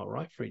 maybe we're not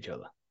right for each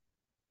other.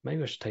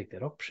 Maybe I should take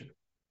that option.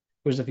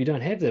 Whereas if you don't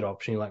have that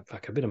option, you're like,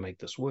 fuck, I better make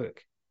this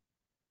work.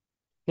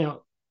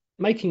 Now,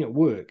 making it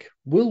work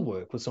will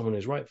work with someone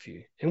who's right for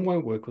you and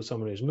won't work with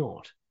someone who's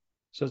not.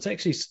 So it's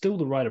actually still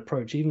the right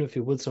approach, even if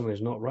you're with someone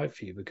who's not right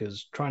for you,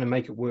 because trying to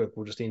make it work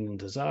will just end in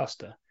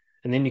disaster.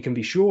 And then you can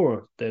be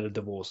sure that a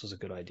divorce is a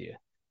good idea.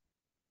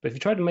 But if you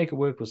try to make it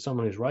work with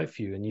someone who's right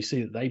for you and you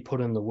see that they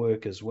put in the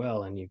work as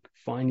well and you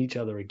find each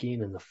other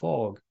again in the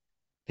fog,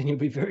 then you'll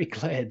be very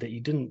glad that you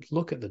didn't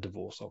look at the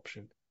divorce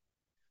option.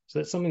 So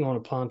that's something I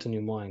want to plant in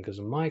your mind, because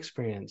in my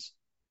experience,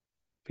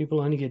 people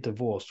only get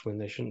divorced when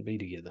they shouldn't be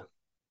together.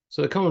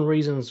 So the common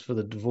reasons for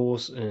the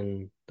divorce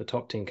in the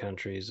top 10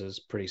 countries is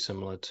pretty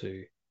similar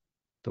to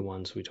the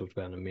ones we talked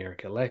about in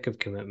America. Lack of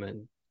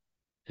commitment,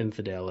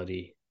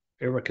 infidelity,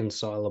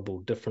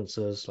 irreconcilable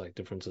differences, like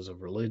differences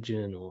of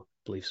religion or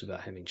beliefs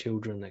about having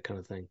children, that kind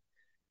of thing.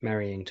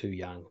 Marrying too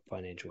young,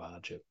 financial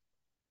hardship.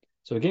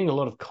 So we're getting a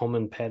lot of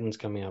common patterns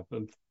coming up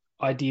of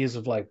ideas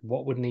of like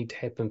what would need to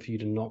happen for you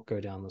to not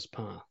go down this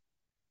path.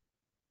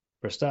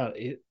 For a start,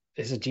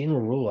 as a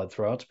general rule I'd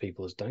throw out to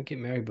people is don't get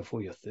married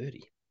before you're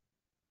 30.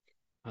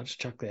 I'll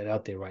just chuck that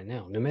out there right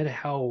now. No matter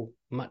how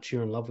much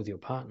you're in love with your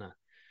partner,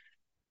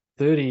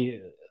 30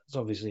 is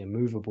obviously a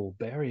movable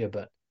barrier,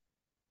 but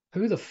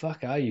who the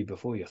fuck are you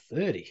before you're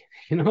 30?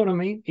 You know what I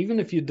mean? Even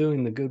if you're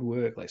doing the good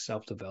work like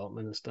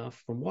self-development and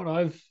stuff, from what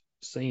I've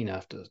seen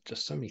after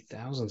just so many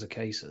thousands of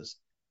cases,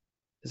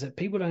 is that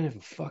people don't have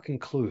a fucking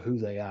clue who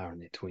they are in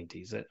their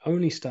 20s. That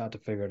only start to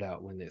figure it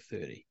out when they're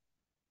 30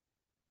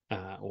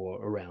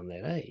 or around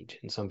that age.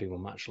 And some people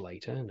much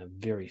later and a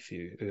very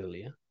few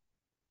earlier.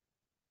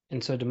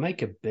 And so to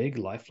make a big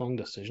lifelong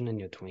decision in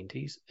your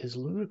 20s is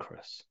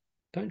ludicrous.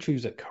 Don't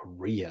choose a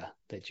career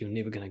that you're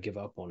never going to give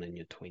up on in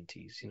your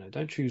 20s.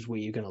 Don't choose where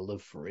you're going to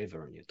live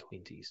forever in your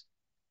 20s.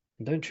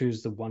 And don't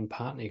choose the one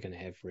partner you're going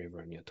to have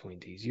forever in your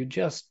 20s. You're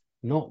just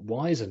not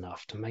wise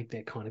enough to make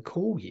that kind of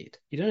call yet.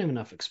 You don't have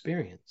enough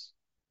experience.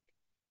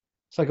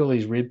 It's like all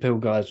these red pill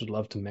guys would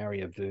love to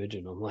marry a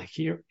virgin. I'm like,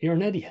 you're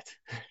an idiot.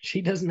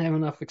 She doesn't have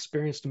enough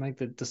experience to make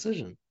the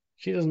decision.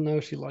 She doesn't know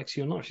if she likes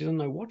you or not. She doesn't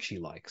know what she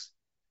likes.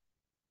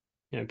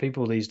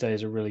 People these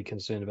days are really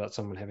concerned about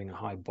someone having a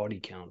high body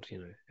count,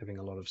 having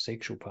a lot of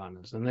sexual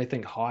partners. And they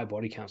think high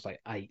body count's like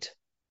 8.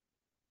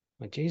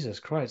 Like, Jesus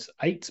Christ,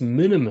 8's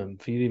minimum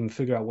for you to even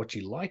figure out what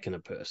you like in a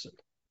person.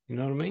 You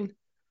know what I mean?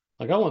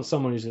 Like, I want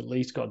someone who's at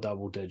least got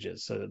double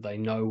digits so that they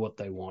know what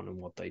they want and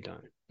what they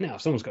don't. Now,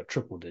 if someone's got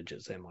triple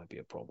digits, that might be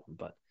a problem.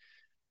 But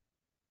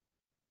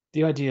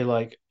the idea,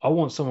 like, I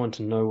want someone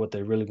to know what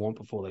they really want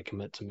before they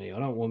commit to me. I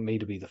don't want me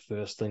to be the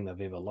first thing they've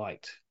ever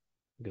liked,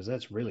 because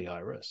that's really high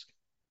risk.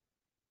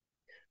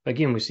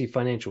 Again, we see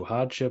financial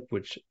hardship,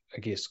 which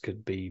I guess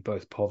could be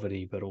both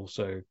poverty, but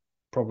also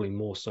probably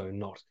more so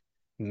not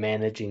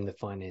managing the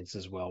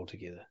finances well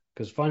together.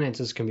 Because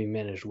finances can be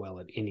managed well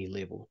at any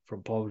level,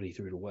 from poverty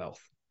through to wealth.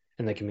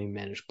 And they can be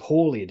managed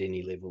poorly at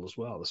any level as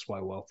well. That's why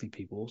wealthy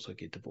people also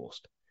get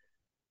divorced.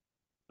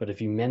 But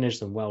if you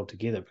manage them well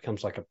together, it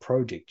becomes like a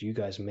project. You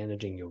guys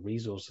managing your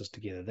resources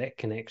together, that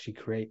can actually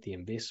create the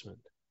investment.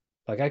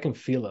 Like, I can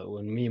feel it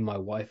when me and my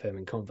wife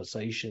having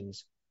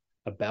conversations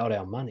about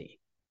our money.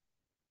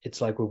 It's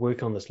like we're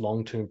working on this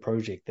long-term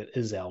project that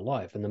is our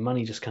life, and the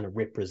money just kind of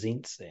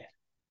represents that.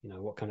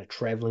 What kind of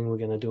traveling we're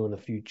going to do in the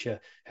future,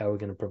 how we're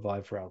going to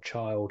provide for our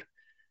child.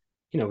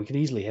 We could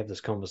easily have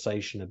this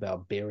conversation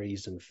about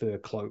berries and fur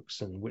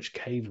cloaks and which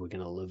cave we're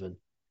going to live in.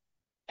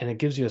 And it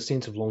gives you a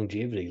sense of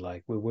longevity.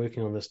 Like, we're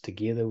working on this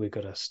together. We've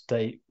got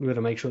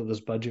to make sure that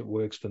this budget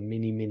works for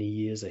many, many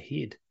years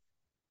ahead.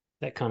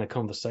 That kind of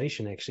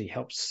conversation actually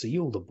helps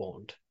seal the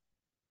bond.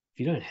 If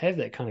you don't have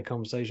that kind of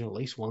conversation at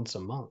least once a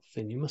month,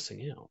 then you're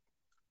missing out.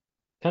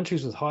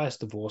 Countries with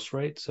highest divorce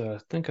rates, I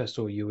think I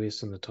saw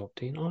US in the top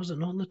 10. Oh, is it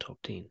not in the top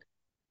 10?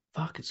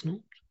 Fuck, it's not.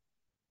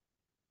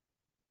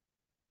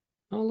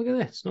 Oh, look at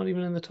that. It's not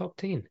even in the top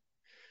 10.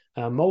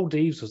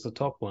 Maldives was the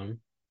top one.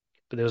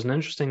 But there was an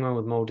interesting one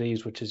with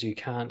Maldives, which is you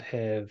can't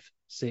have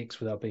sex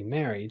without being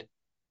married.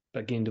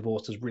 But getting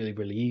divorced is really,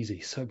 really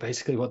easy. So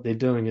basically what they're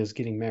doing is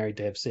getting married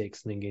to have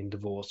sex and then getting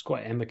divorced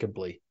quite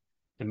amicably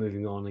and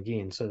moving on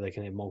again so they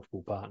can have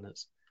multiple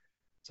partners.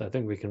 So I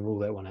think we can rule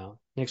that one out.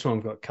 Next one,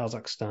 we've got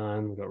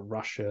Kazakhstan, we've got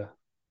Russia,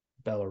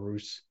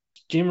 Belarus.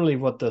 Generally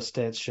what the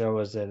stats show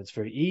is that it's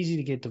very easy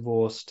to get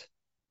divorced.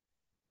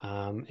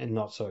 and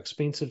not so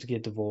expensive to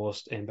get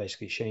divorced, and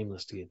basically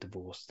shameless to get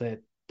divorced.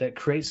 That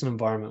creates an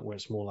environment where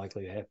it's more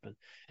likely to happen.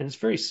 And it's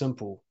very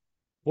simple.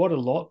 What a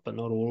lot, but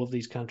not all of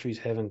these countries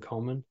have in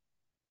common: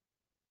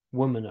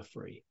 women are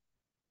free.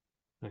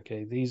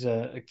 Okay, these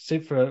are,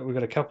 except for we've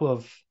got a couple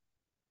of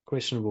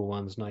questionable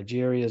ones.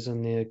 Nigeria's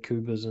in there,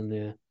 Cuba's in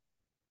there.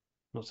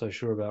 Not so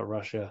sure about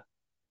Russia.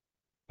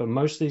 But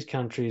most of these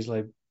countries,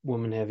 like,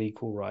 women have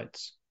equal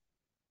rights.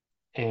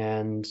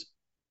 And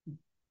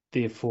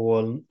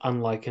therefore,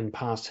 unlike in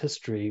past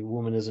history,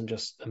 woman isn't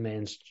just a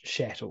man's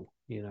chattel,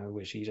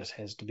 where she just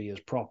has to be his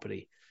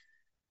property.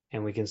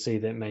 And we can see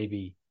that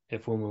maybe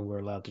if women were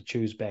allowed to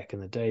choose back in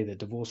the day, the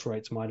divorce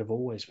rates might have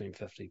always been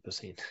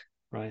 50%,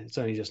 right? It's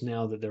only just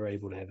now that they're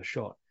able to have a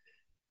shot.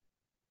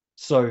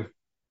 So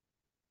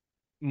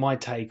my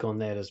take on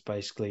that is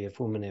basically, if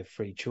women have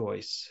free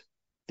choice,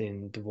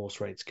 then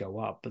divorce rates go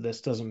up. But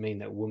this doesn't mean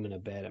that women are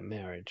bad at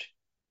marriage.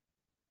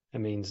 It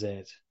means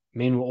that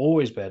men were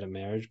always bad at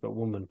marriage, but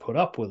women put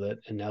up with it,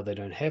 and now they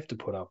don't have to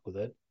put up with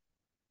it.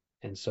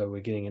 And so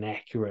we're getting an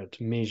accurate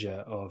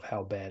measure of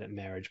how bad at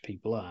marriage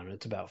people are. And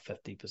it's about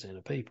 50%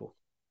 of people,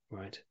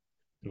 right?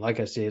 And like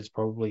I said, it's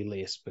probably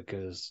less,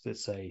 because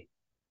let's say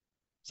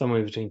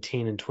somewhere between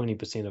 10 and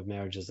 20% of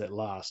marriages that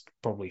last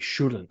probably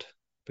shouldn't,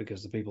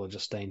 because the people are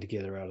just staying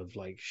together out of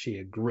like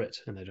sheer grit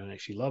and they don't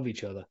actually love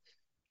each other.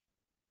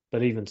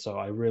 But even so,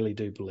 I really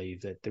do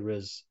believe that there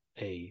is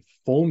a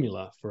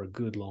formula for a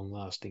good,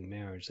 long-lasting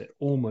marriage that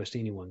almost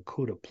anyone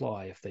could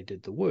apply if they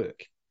did the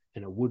work,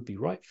 and it would be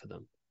right for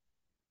them.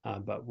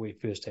 But we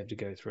first have to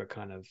go through a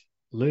kind of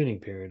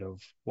learning period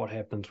of what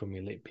happens when we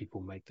let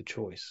people make the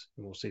choice.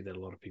 And we'll see that a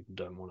lot of people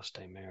don't want to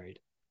stay married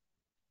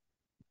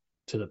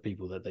to the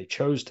people that they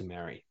chose to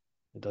marry.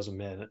 It doesn't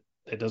matter.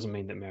 It doesn't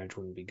mean that marriage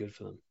wouldn't be good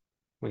for them.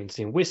 We can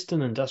see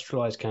Western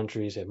industrialized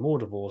countries have more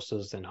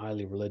divorces than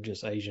highly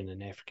religious Asian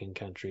and African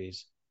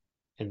countries,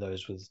 and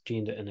those with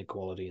gender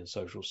inequality and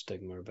social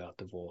stigma about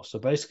divorce. So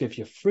basically, if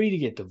you're free to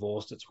get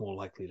divorced, it's more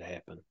likely to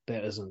happen.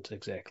 That isn't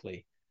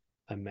exactly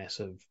a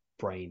massive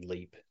brain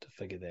leap to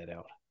figure that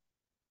out.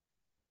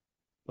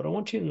 But I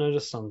want you to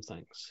notice some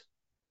things.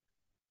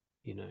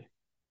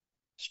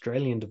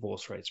 Australian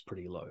divorce rate's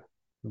pretty low.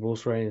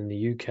 Divorce rate in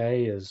the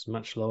UK is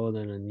much lower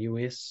than in the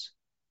US.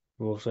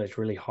 Divorce rate's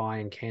really high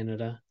in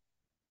Canada.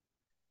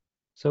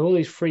 So all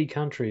these free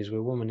countries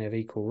where women have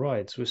equal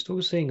rights, we're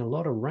still seeing a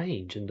lot of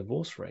range in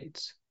divorce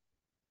rates.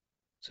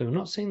 So we're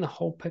not seeing the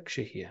whole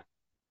picture here.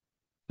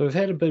 So we've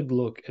had a big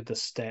look at the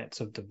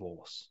stats of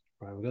divorce,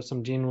 right? We've got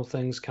some general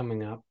things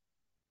coming up.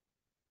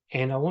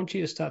 And I want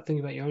you to start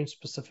thinking about your own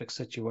specific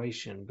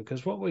situation,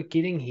 because what we're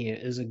getting here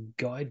is a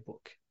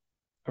guidebook,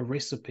 a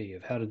recipe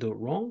of how to do it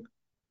wrong,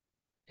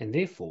 and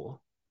therefore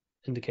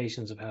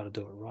indications of how to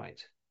do it right.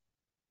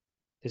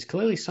 There's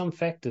clearly some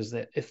factors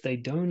that, if they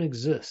don't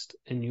exist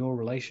in your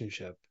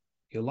relationship,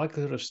 your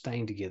likelihood of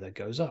staying together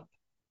goes up.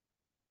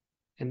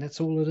 And that's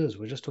all it is.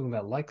 We're just talking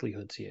about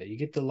likelihoods here. You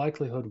get the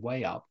likelihood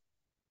way up,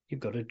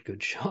 you've got a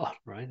good shot,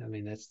 right? I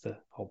mean, that's the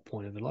whole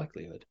point of the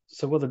likelihood.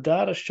 So what the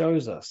data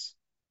shows us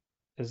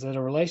is that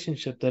a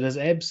relationship that is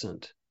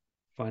absent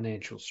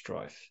financial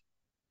strife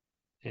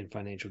and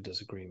financial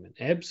disagreement,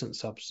 absent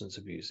substance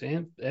abuse,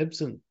 and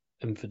absent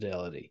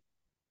infidelity,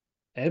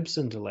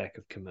 absent a lack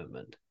of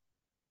commitment,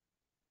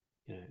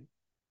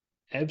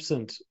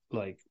 absent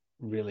like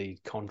really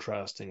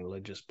contrasting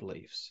religious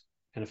beliefs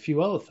and a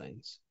few other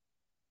things,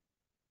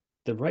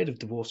 the rate of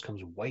divorce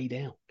comes way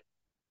down.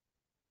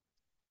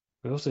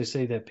 We also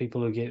see that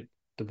people who get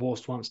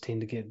divorced once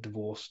tend to get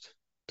divorced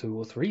 2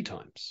 or 3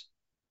 times.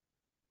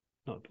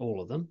 Not all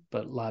of them,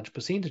 but large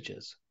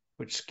percentages,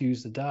 which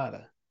skews the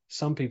data.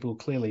 Some people are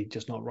clearly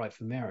just not right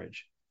for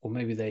marriage, or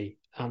maybe they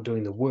aren't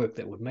doing the work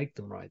that would make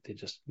them right. They're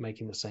just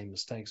making the same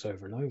mistakes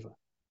over and over.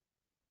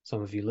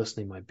 Some of you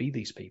listening might be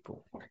these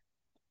people.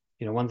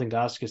 One thing to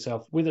ask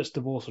yourself, whether it's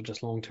divorce or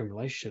just long-term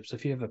relationships,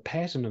 if you have a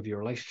pattern of your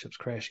relationships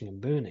crashing and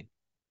burning,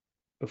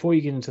 before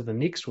you get into the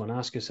next one,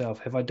 ask yourself,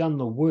 have I done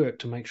the work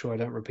to make sure I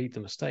don't repeat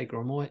the mistake,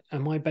 or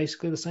am I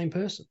basically the same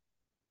person?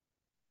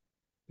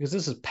 Because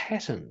this is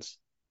patterns.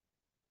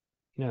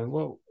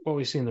 What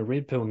we see in the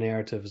red pill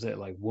narrative is that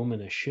like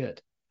women are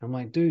shit. I'm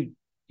like, dude,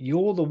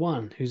 you're the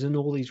one who's in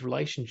all these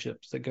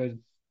relationships that go,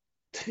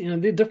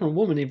 they're different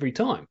women every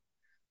time.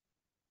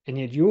 And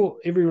yet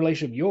every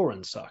relationship you're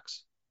in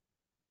sucks,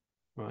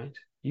 right?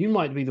 You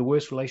might be the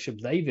worst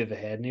relationship they've ever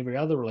had, and every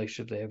other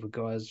relationship they have with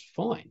guys is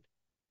fine.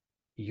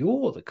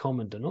 You're the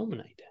common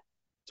denominator.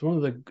 It's one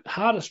of the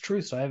hardest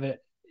truths I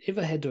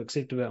ever had to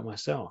accept about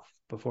myself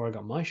before I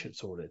got my shit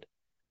sorted,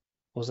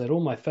 was that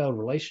all my failed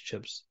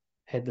relationships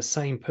had the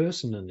same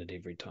person in it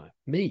every time,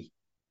 me.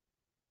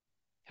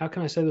 How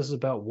can I say this is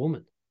about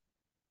women?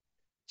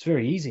 It's a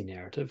very easy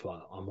narrative.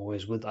 I'm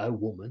always with a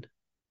woman.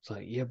 It's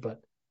like, yeah,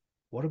 but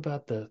what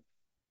about the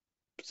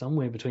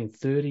somewhere between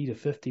 30 to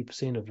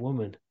 50% of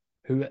women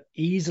who are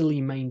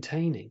easily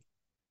maintaining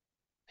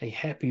a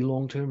happy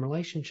long-term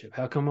relationship?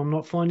 How come I'm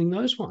not finding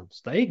those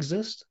ones? They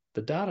exist.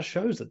 The data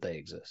shows that they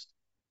exist.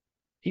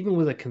 Even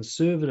with a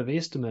conservative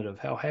estimate of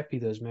how happy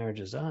those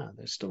marriages are,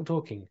 they're still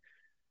talking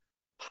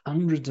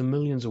hundreds of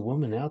millions of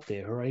women out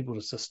there who are able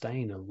to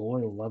sustain a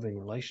loyal, loving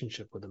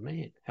relationship with a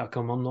man. How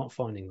come I'm not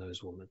finding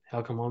those women?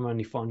 How come I'm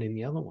only finding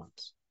the other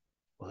ones?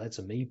 Well, that's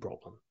a me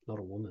problem, not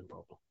a woman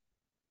problem.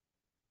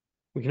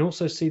 We can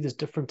also see there's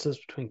differences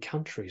between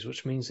countries,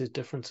 which means there's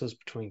differences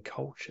between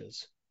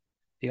cultures.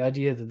 The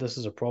idea that this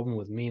is a problem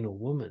with men or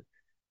women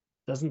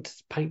doesn't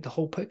paint the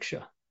whole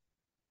picture.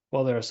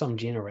 While there are some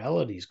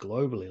generalities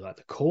globally, like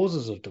the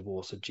causes of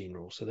divorce are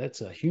general, so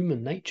that's a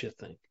human nature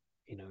thing,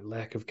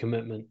 lack of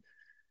commitment,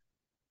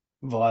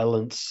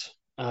 violence,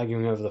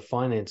 arguing over the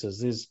finances.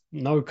 There's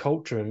no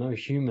culture and no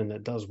human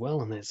that does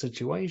well in that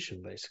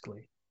situation,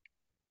 basically.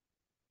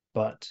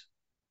 But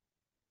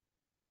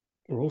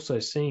we're also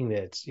seeing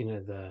that,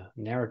 the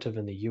narrative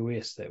in the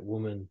US that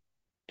women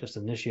just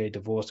initiate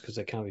divorce because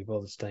they can't be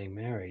bothered staying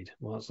married.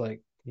 Well, it's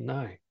like,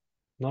 no,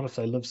 not if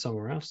they live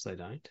somewhere else, they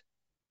don't.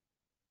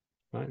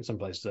 Right? In some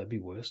places that'd be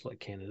worse, like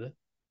Canada.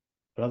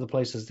 But other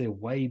places they're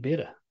way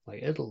better,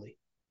 like Italy.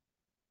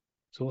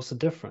 So what's the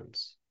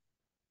difference?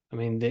 I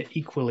mean, they're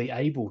equally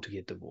able to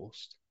get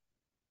divorced.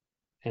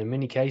 And in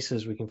many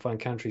cases, we can find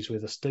countries where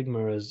the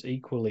stigma is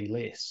equally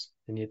less,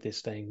 and yet they're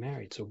staying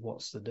married. So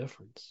what's the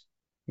difference?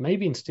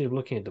 Maybe instead of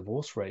looking at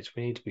divorce rates,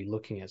 we need to be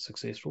looking at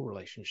successful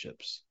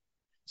relationships.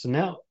 So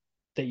now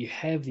that you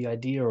have the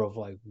idea of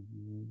like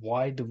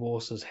why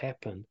divorces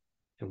happen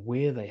and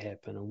where they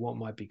happen and what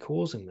might be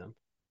causing them,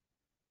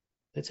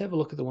 let's have a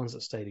look at the ones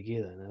that stay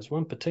together. And there's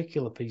one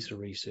particular piece of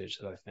research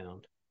that I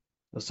found.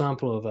 A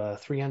sample of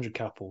 300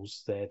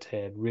 couples that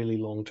had really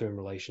long-term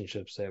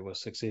relationships that were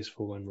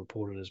successful and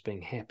reported as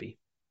being happy.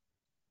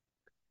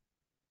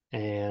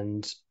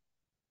 And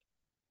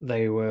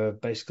they were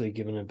basically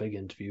given a big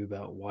interview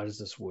about why does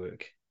this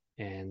work?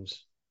 And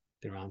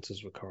their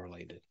answers were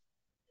correlated.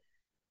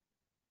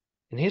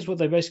 And here's what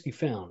they basically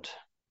found.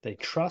 They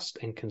trust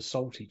and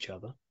consult each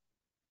other.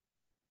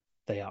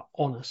 They are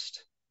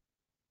honest.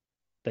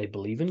 They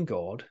believe in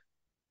God.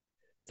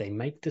 They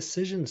make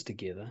decisions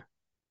together.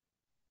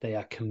 They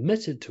are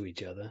committed to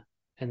each other,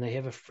 and they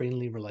have a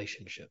friendly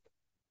relationship.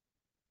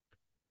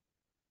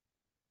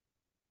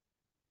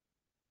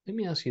 Let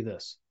me ask you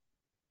this.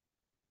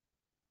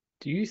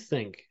 Do you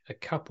think a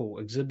couple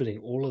exhibiting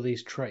all of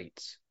these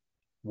traits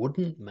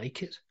wouldn't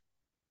make it?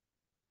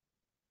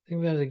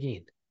 Think about it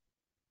again.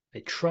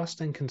 They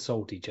trust and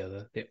consult each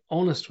other. They're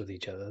honest with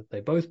each other.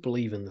 They both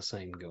believe in the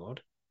same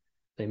God.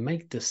 They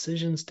make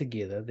decisions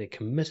together. They're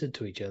committed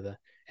to each other,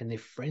 and they're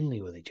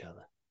friendly with each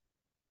other.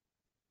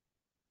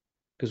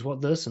 Because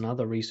what this and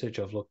other research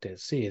I've looked at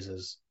says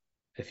is,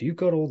 if you've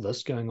got all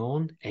this going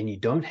on and you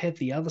don't have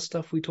the other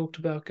stuff we talked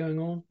about going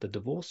on, the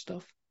divorce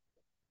stuff,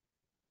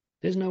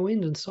 there's no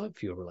end in sight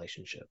for your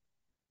relationship.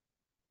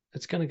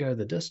 It's going to go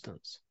the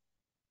distance.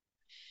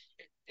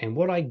 And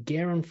what I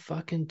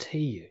guarantee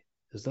you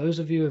is those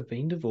of you who have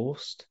been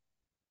divorced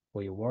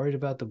or you're worried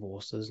about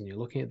divorces and you're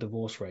looking at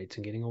divorce rates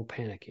and getting all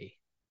panicky,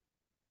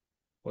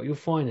 what you'll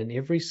find in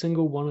every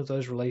single one of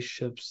those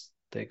relationships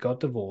that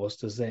got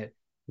divorced is that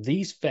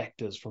these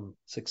factors from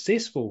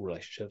successful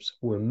relationships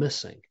were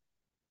missing.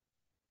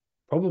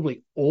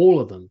 Probably all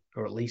of them,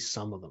 or at least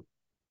some of them,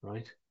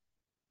 right?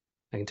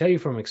 I can tell you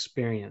from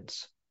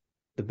experience,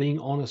 the being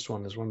honest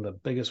one is one of the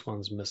biggest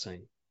ones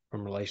missing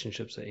from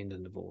relationships that end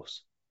in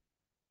divorce.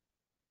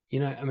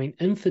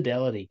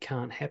 Infidelity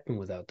can't happen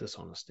without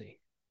dishonesty.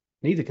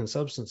 Neither can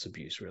substance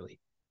abuse, really.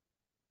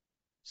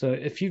 So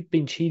if you've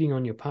been cheating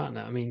on your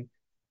partner,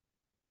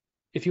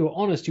 if you were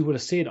honest, you would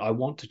have said, I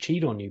want to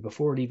cheat on you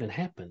before it even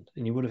happened.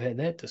 And you would have had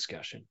that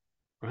discussion,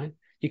 right?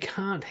 You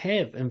can't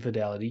have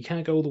infidelity. You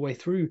can't go all the way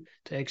through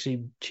to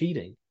actually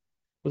cheating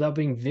without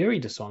being very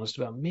dishonest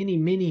about many,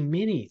 many,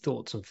 many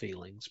thoughts and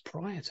feelings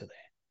prior to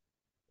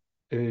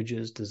that.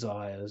 Urges,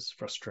 desires,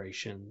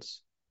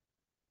 frustrations,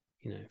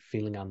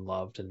 feeling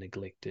unloved and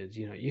neglected.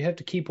 You have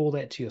to keep all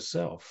that to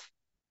yourself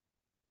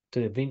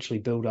to eventually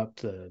build up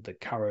the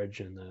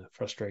courage and the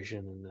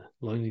frustration and the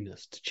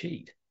loneliness to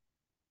cheat.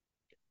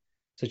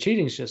 So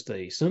cheating is just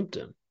a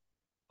symptom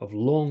of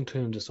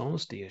long-term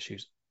dishonesty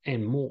issues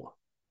and more,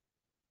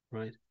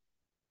 right?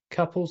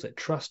 Couples that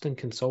trust and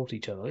consult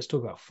each other. Let's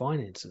talk about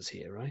finances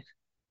here, right?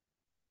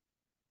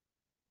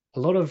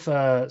 A lot of,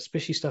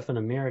 especially stuff in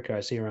America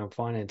I see around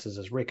finances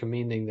is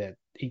recommending that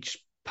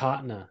each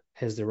partner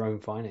has their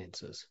own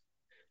finances.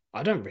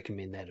 I don't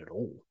recommend that at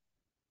all.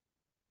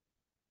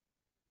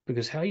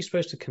 Because how are you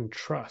supposed to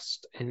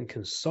trust and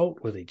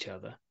consult with each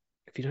other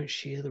if you don't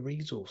share the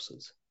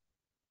resources?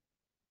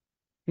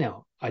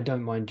 Now, I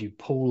don't mind you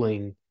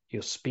pooling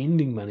your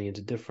spending money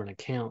into different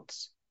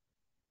accounts,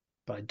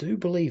 but I do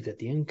believe that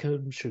the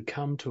income should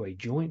come to a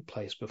joint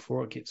place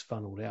before it gets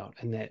funneled out,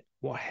 and that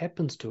what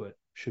happens to it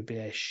should be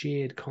a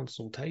shared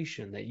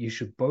consultation, that you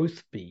should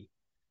both be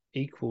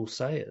equal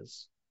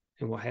sayers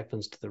in what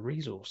happens to the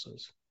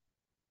resources.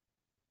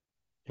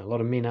 Now, a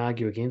lot of men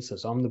argue against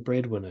this. I'm the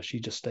breadwinner.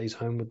 She just stays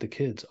home with the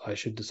kids. I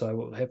should decide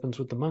what happens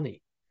with the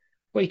money.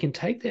 Well, you can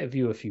take that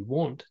view if you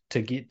want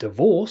to get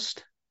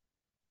divorced.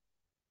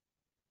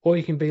 Or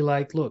you can be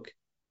like, look,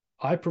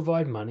 I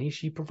provide money.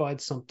 She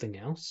provides something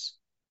else.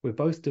 We're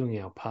both doing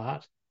our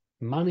part.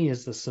 Money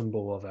is the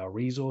symbol of our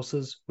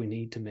resources. We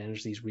need to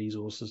manage these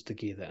resources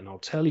together. And I'll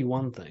tell you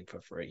one thing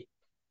for free.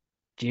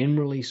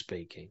 Generally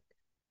speaking,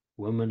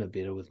 women are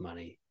better with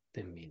money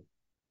than men.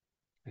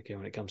 Okay,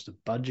 when it comes to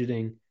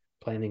budgeting,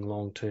 planning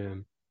long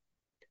term,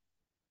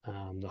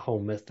 the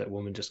whole myth that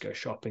women just go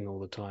shopping all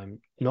the time.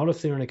 Not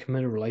if they're in a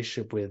committed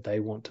relationship where they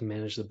want to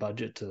manage the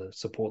budget to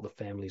support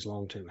the family's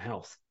long-term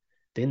health.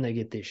 Then they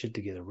get their shit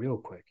together real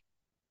quick,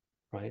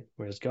 right?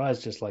 Whereas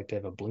guys just like to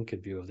have a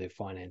blinkered view of their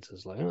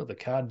finances. Like, oh, the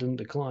card didn't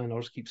decline, I'll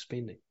just keep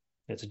spending.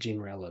 That's a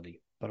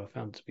generality, but I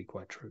found it to be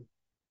quite true.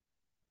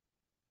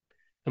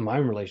 In my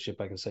own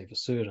relationship, I can say for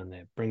certain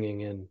that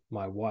bringing in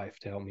my wife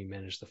to help me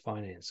manage the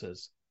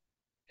finances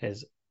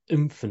has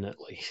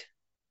infinitely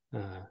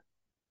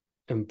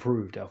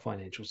improved our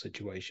financial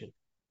situation.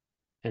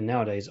 And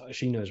nowadays,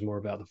 she knows more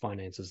about the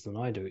finances than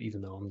I do,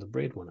 even though I'm the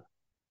breadwinner.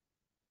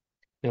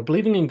 Now,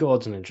 believing in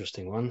God's an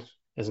interesting one.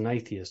 As an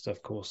atheist,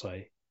 of course,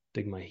 I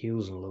dig my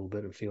heels in a little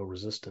bit and feel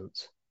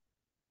resistance.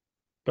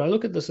 But I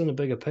look at this in a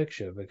bigger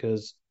picture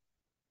because,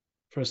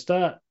 for a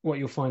start, what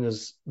you'll find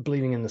is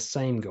believing in the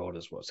same God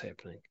is what's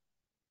happening.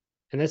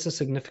 And that's a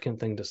significant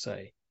thing to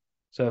say.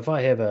 So if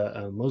I have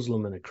a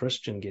Muslim and a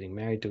Christian getting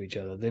married to each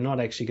other, they're not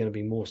actually going to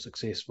be more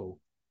successful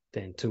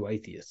than two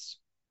atheists.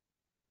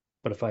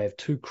 But if I have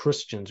two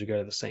Christians who go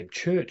to the same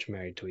church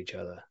married to each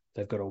other,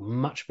 they've got a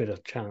much better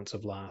chance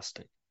of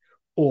lasting.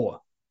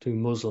 Or two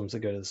Muslims that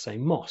go to the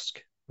same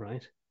mosque,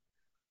 right?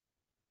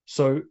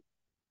 So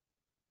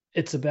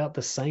it's about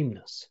the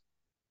sameness.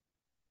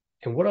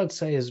 And what I'd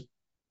say is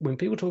when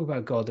people talk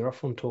about God, they're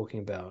often talking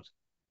about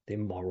their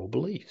moral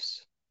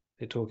beliefs.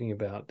 They're talking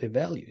about their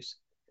values.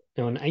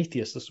 Now, an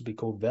atheist, this would be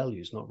called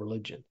values, not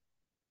religion.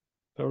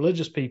 But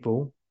religious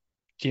people,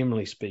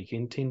 generally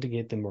speaking, tend to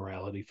get their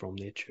morality from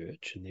their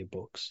church and their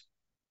books.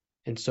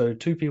 And so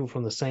two people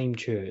from the same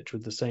church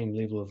with the same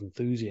level of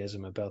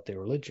enthusiasm about their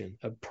religion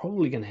are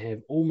probably going to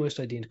have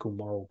almost identical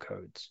moral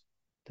codes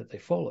that they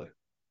follow.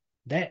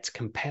 That's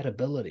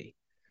compatibility.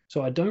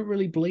 So I don't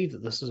really believe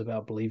that this is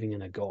about believing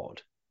in a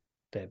God,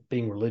 that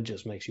being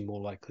religious makes you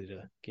more likely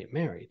to get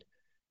married.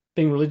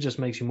 Being religious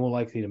makes you more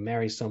likely to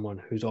marry someone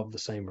who's of the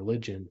same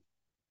religion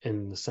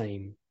in the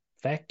same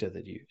factor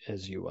that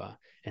as you are.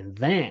 And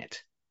that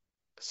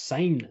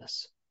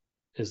sameness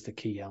is the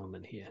key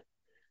element here.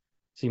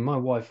 See, my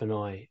wife and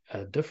I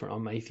are different.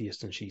 I'm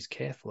atheist and she's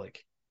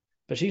Catholic.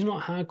 But she's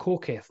not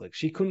hardcore Catholic.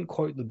 She couldn't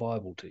quote the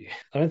Bible to you.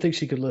 I don't think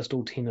she could list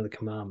all 10 of the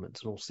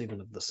commandments and all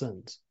 7 of the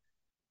sins.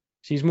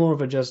 She's more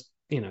of a just,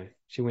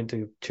 she went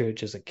to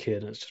church as a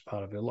kid and it's just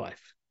part of her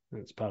life.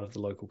 And it's part of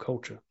the local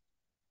culture.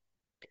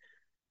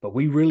 But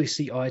we really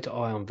see eye to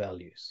eye on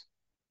values.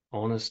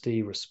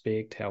 Honesty,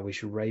 respect, how we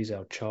should raise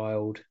our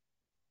child,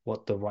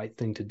 what the right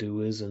thing to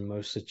do is in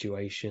most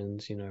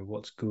situations,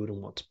 what's good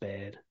and what's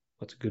bad,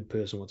 what's a good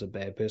person, what's a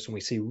bad person.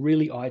 We see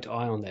really eye to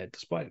eye on that,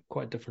 despite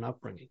quite different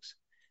upbringings.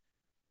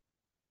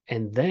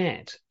 And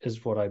that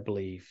is what I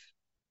believe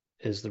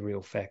is the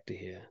real factor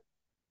here.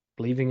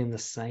 Believing in the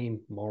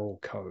same moral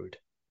code.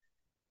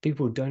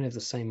 People who don't have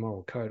the same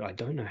moral code, I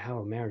don't know how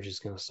a marriage is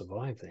going to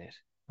survive that,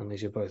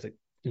 unless you're both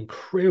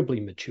incredibly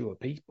mature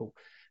people.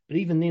 But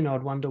even then,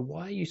 I'd wonder,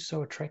 why are you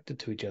so attracted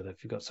to each other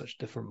if you've got such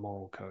different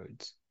moral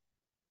codes?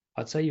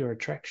 I'd say your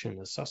attraction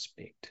is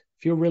suspect.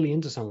 If you're really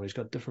into someone who's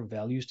got different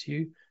values to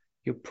you,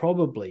 you're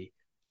probably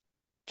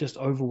just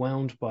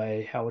overwhelmed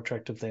by how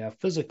attractive they are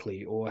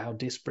physically or how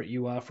desperate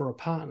you are for a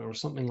partner or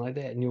something like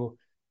that. And you're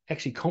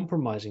actually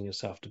compromising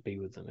yourself to be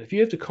with them. If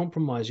you have to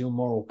compromise your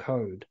moral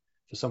code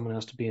for someone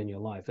else to be in your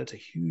life, that's a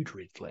huge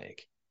red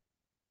flag.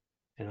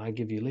 And I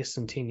give you less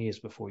than 10 years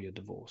before you're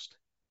divorced.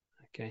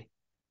 Okay.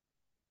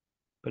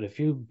 But if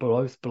you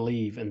both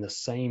believe in the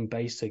same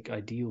basic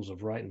ideals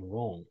of right and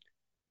wrong,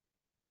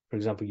 for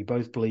example, you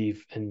both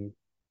believe in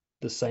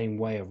the same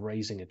way of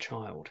raising a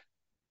child,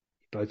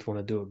 you both want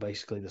to do it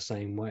basically the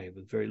same way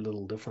with very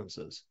little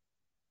differences,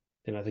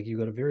 then I think you've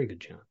got a very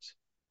good chance.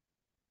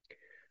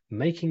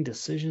 Making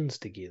decisions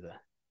together.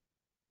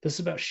 This is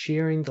about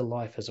sharing the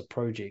life as a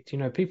project.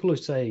 People who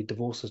say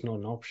divorce is not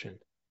an option,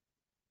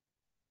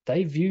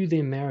 they view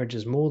their marriage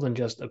as more than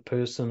just a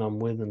person I'm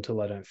with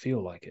until I don't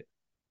feel like it.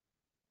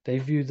 They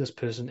view this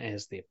person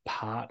as their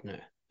partner.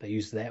 They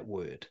use that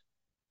word.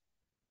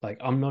 Like,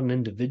 I'm not an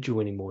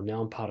individual anymore.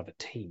 Now I'm part of a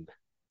team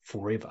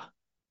forever.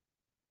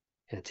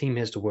 And a team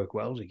has to work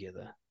well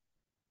together.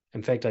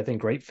 In fact, I think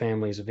great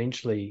families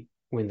eventually,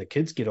 when the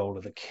kids get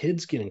older, the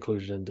kids get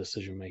included in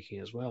decision making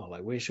as well.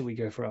 Like, where should we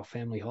go for our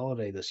family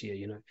holiday this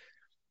year?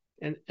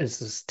 And it's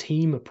this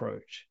team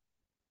approach.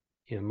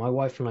 My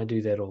wife and I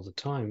do that all the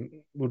time.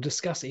 We'll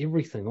discuss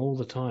everything all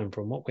the time,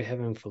 from what we're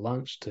having for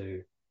lunch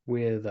to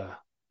where the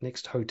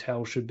next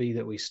hotel should be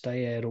that we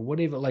stay at or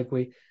whatever. Like,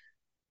 we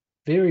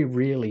very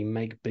rarely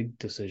make big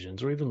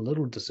decisions or even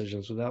little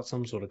decisions without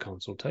some sort of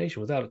consultation,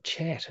 without a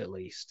chat at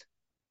least,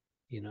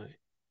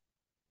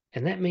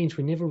 And that means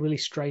we never really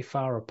stray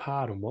far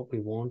apart on what we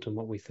want and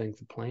what we think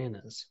the plan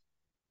is.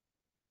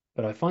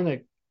 But I find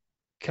that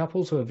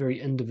couples who are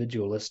very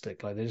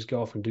individualistic, like they just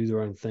go off and do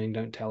their own thing,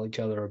 don't tell each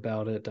other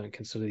about it, don't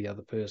consider the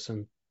other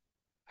person,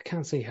 I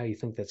can't see how you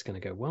think that's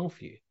going to go well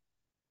for you.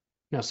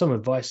 Now, some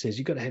advice says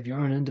you've got to have your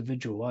own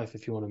individual life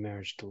if you want a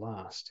marriage to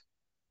last.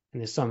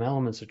 And there's some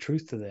elements of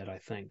truth to that, I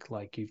think.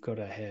 Like you've got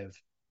to have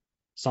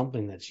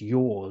something that's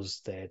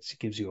yours that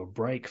gives you a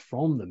break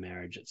from the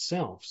marriage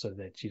itself so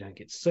that you don't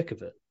get sick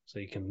of it. So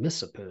you can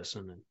miss a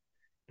person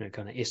and,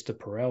 kind of Esther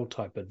Perel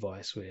type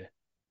advice where,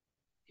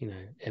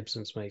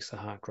 absence makes the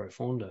heart grow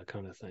fonder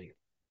kind of thing.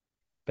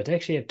 But to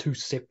actually have two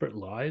separate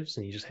lives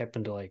and you just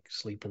happen to like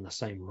sleep in the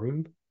same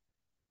room,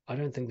 I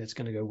don't think that's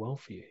going to go well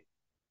for you.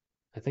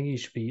 I think you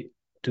should be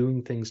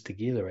doing things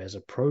together as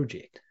a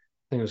project.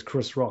 I think it was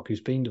Chris Rock who's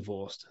been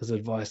divorced. His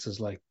advice is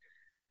like,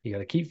 you got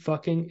to keep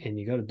fucking and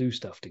you got to do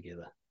stuff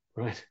together,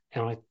 right?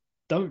 And I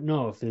don't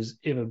know if there's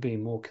ever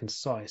been more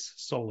concise,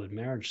 solid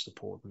marriage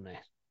support than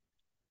that,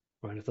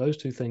 right? If those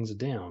two things are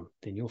down,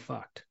 then you're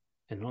fucked,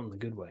 and not in the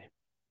good way.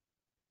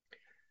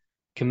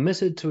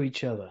 Committed to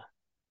each other.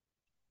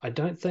 I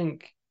don't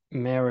think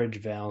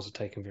marriage vows are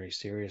taken very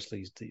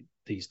seriously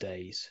these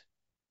days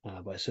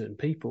by certain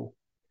people,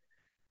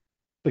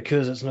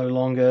 because it's no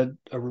longer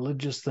a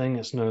religious thing.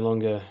 It's no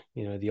longer,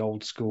 the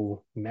old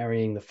school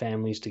marrying the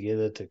families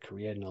together to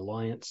create an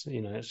alliance.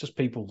 It's just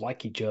people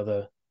like each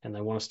other and they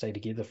want to stay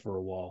together for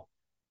a while.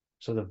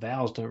 So the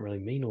vows don't really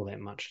mean all that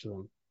much to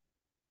them.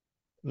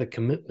 The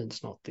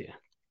commitment's not there.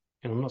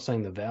 And I'm not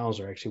saying the vows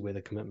are actually where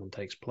the commitment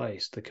takes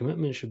place. The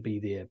commitment should be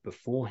there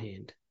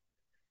beforehand.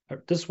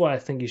 This is why I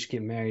think you should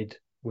get married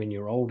when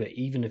you're older,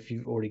 even if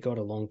you've already got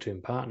a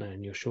long-term partner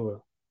and you're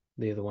sure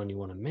they're the one you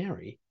want to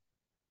marry.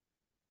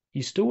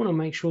 You still want to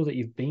make sure that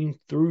you've been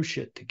through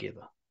shit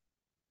together,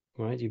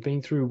 right? You've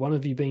been through one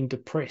of you being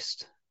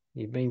depressed.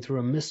 You've been through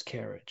a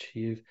miscarriage.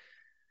 You've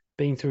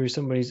been through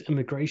somebody's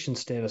immigration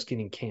status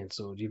getting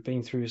cancelled. You've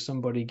been through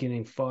somebody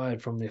getting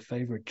fired from their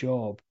favorite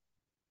job.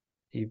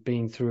 You've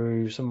been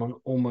through someone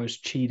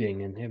almost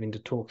cheating and having to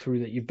talk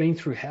through that. You've been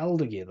through hell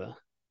together.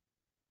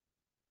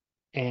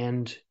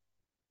 And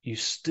you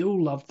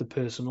still loved the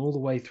person all the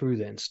way through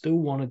that and still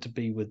wanted to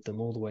be with them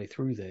all the way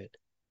through that.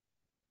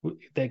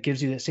 That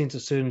gives you that sense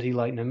of certainty,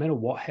 like no matter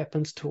what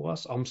happens to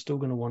us, I'm still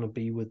going to want to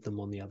be with them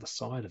on the other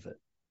side of it.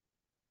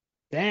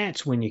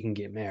 That's when you can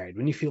get married,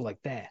 when you feel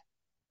like that.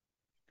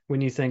 When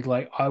you think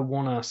like, I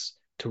want us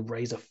to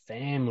raise a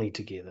family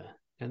together.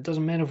 And it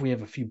doesn't matter if we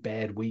have a few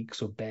bad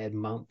weeks or bad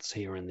months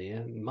here and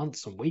there.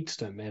 Months and weeks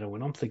don't matter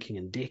when I'm thinking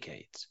in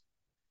decades.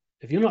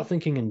 If you're not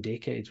thinking in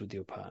decades with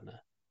your partner,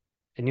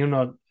 and you're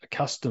not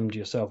accustomed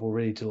yourself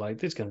already to like,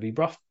 there's going to be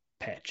rough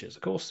patches.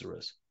 Of course there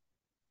is.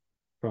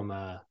 From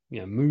a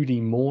moody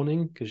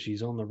morning because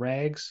she's on the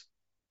rags,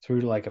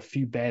 through to like a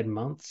few bad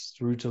months,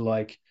 through to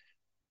like,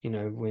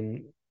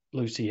 when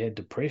Lucy had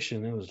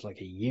depression, it was like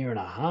a year and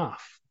a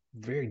half,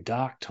 very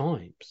dark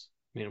times.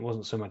 I mean, it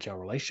wasn't so much our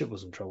relationship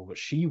was in trouble, but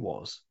she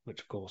was, which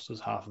of course is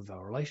half of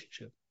our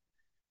relationship.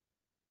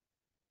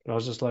 But I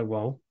was just like,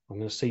 well, I'm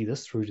going to see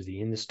this through to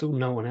the end. There's still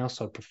no one else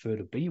I'd prefer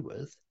to be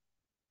with.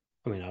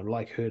 I mean, I'd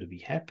like her to be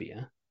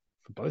happier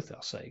for both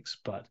our sakes,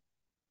 but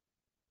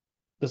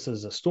this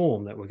is a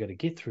storm that we're going to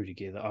get through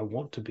together. I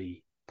want to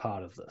be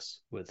part of this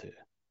with her,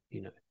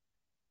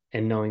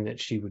 and knowing that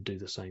she would do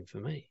the same for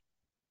me.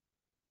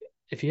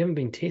 If you haven't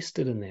been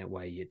tested in that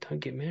way yet, don't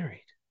get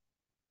married,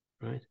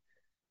 right?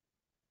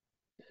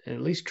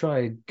 At least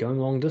try going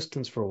long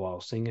distance for a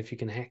while, seeing if you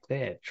can hack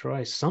that.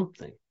 Try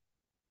something.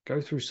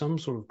 Go through some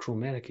sort of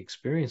traumatic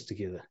experience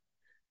together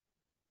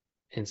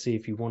and see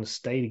if you want to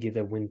stay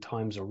together when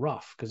times are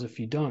rough. Because if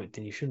you don't,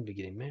 then you shouldn't be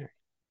getting married.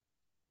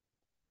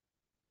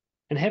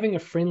 And having a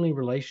friendly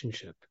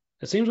relationship.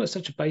 It seems like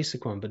such a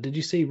basic one, but did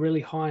you see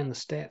really high in the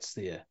stats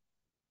there?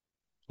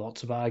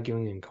 Lots of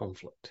arguing and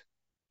conflict.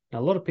 Now,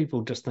 a lot of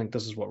people just think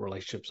this is what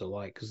relationships are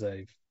like because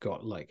they've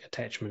got like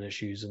attachment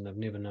issues and they've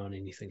never known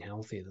anything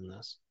healthier than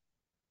this.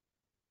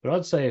 But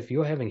I'd say if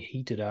you're having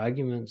heated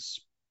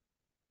arguments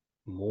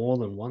more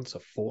than once a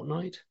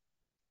fortnight,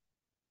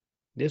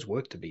 there's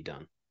work to be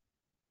done.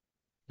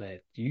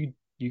 That you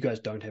guys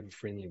don't have a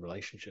friendly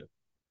relationship.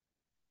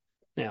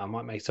 Now, I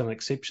might make some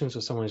exceptions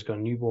for someone who's got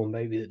a newborn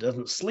baby that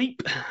doesn't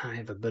sleep. I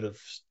have a bit of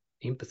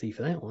empathy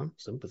for that one.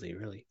 Sympathy,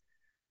 really.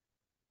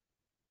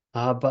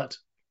 But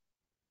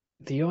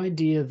the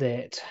idea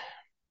that,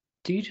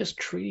 do you just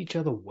treat each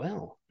other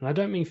well? And I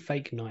don't mean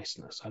fake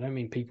niceness. I don't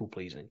mean people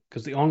pleasing,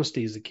 because the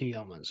honesty is the key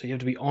element. So you have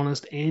to be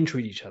honest and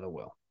treat each other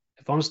well.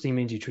 If honesty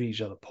means you treat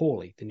each other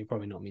poorly, then you're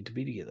probably not meant to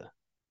be together.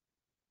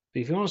 But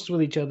if you're honest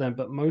with each other,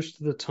 but most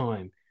of the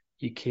time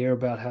you care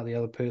about how the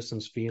other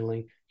person's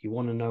feeling, you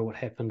want to know what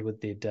happened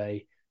with their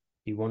day,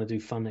 you want to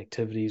do fun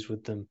activities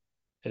with them,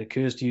 it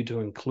occurs to you to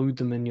include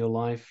them in your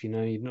life,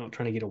 you're not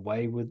trying to get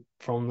away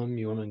from them,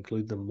 you want to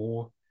include them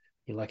more.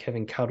 You like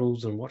having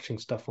cuddles and watching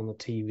stuff on the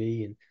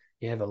TV, and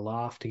you have a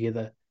laugh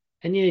together.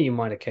 And yeah, you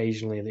might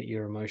occasionally let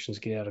your emotions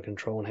get out of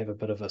control and have a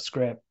bit of a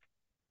scrap,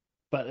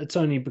 but it's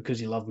only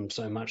because you love them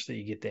so much that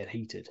you get that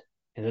heated.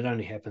 And it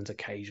only happens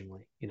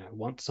occasionally,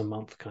 once a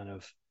month kind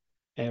of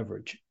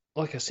average.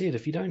 Like I said,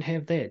 if you don't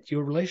have that,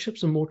 your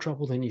relationship's in more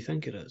trouble than you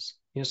think it is.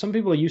 Some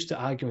people are used to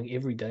arguing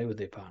every day with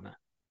their partner.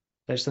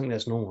 They just think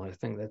that's normal. I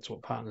think that's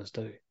what partners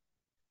do.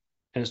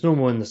 And it's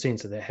normal in the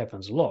sense that that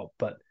happens a lot,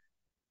 but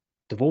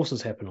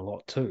divorces happen a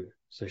lot too.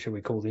 So should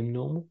we call them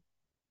normal?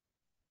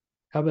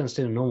 How about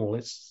instead of normal,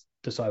 let's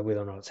decide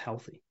whether or not it's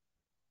healthy.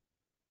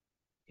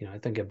 I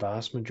think a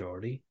vast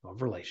majority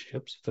of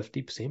relationships,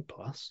 50%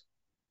 plus,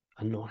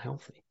 are not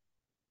healthy.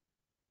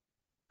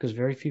 Because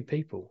very few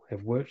people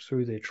have worked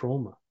through their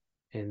trauma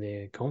and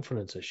their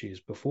confidence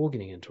issues before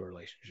getting into a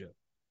relationship.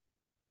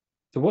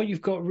 So what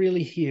you've got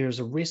really here is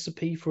a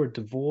recipe for a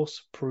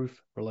divorce-proof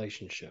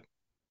relationship.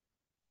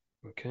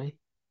 Okay?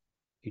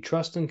 You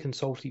trust and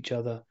consult each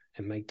other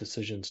and make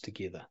decisions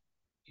together.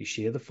 You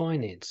share the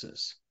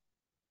finances.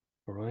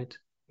 All right?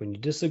 When you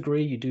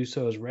disagree, you do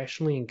so as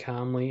rationally and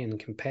calmly and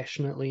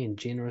compassionately and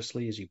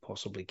generously as you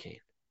possibly can.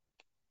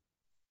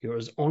 You're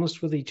as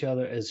honest with each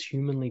other as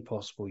humanly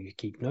possible. You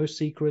keep no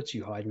secrets.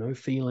 You hide no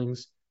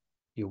feelings.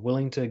 You're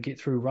willing to get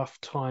through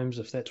rough times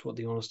if that's what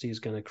the honesty is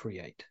going to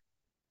create.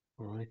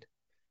 All right?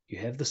 You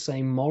have the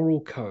same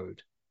moral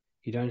code.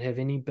 You don't have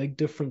any big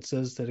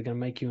differences that are going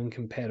to make you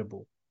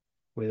incompatible,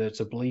 whether it's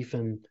a belief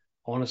in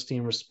honesty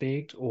and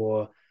respect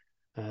or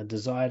a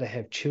desire to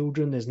have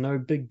children. There's no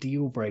big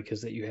deal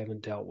breakers that you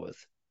haven't dealt with.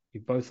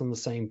 You're both on the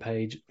same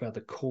page about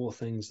the core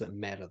things that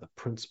matter, the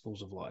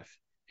principles of life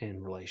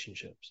and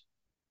relationships.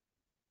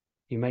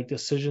 You make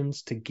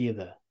decisions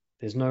together.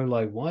 There's no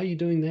like, why are you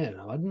doing that?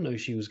 I didn't know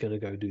she was going to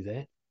go do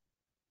that.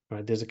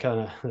 Right? There's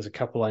a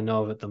couple I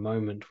know of at the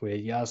moment where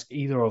you ask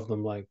either of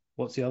them, like,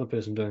 what's the other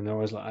person doing? They're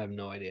always like, I have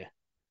no idea.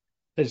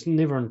 They're just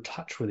never in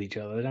touch with each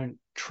other. They don't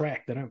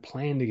track. They don't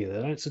plan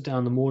together. They don't sit down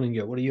in the morning and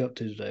go, what are you up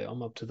to today?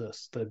 I'm up to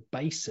this. The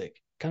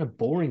basic, kind of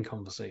boring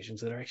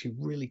conversations that are actually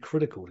really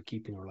critical to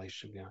keeping a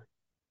relationship going.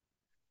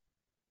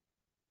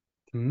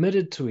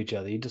 Committed to each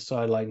other. You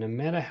decide, like, no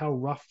matter how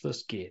rough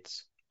this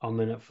gets, I'm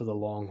in it for the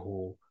long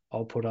haul.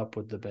 I'll put up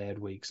with the bad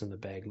weeks and the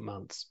bad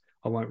months.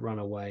 I won't run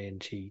away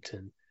and cheat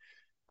and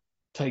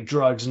take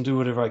drugs and do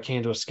whatever I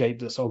can to escape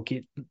this. I'll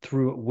get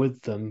through it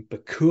with them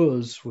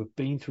because we've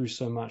been through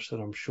so much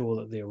that I'm sure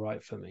that they're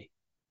right for me.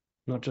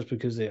 Not just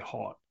because they're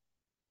hot,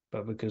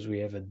 but because we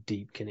have a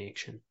deep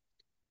connection.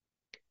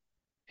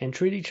 And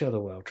treat each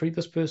other well. Treat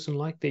this person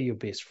like they're your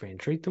best friend.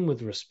 Treat them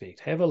with respect.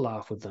 Have a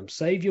laugh with them.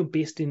 Save your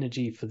best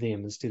energy for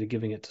them instead of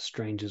giving it to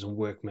strangers and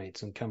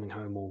workmates and coming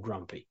home all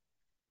grumpy.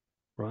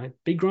 Right?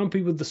 Be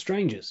grumpy with the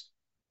strangers.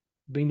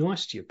 Be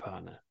nice to your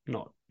partner.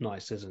 Not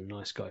nice as a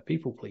nice guy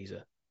people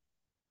pleaser.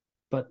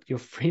 But your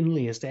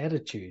friendliest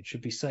attitude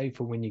should be saved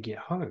for when you get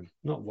home,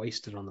 not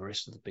wasted on the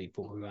rest of the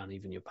people who aren't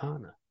even your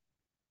partner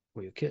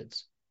or your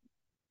kids.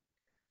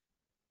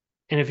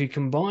 And if you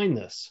combine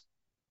this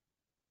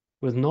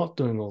with not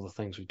doing all the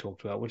things we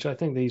talked about, which I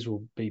think these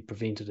will be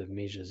preventative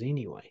measures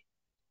anyway,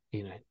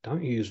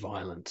 don't use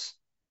violence,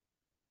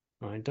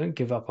 right? Don't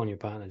give up on your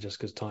partner just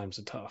because times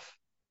are tough.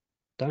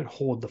 Don't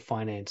hoard the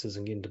finances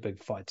and get into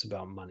big fights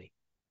about money.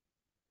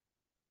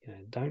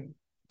 Don't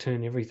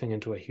turn everything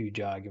into a huge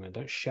argument.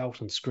 Don't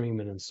shout and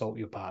scream and insult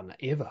your partner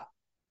ever.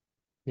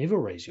 Never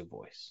raise your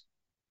voice,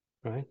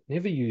 right?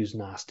 Never use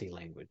nasty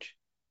language.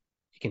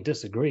 You can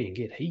disagree and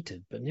get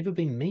heated, but never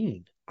be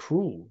mean,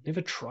 cruel.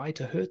 Never try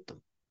to hurt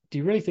them. Do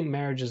you really think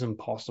marriage is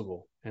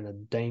impossible and a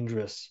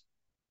dangerous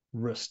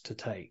risk to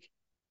take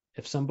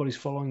if somebody's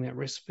following that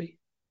recipe?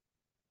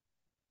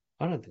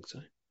 I don't think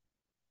so.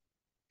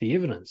 The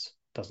evidence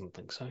doesn't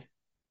think so.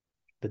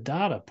 The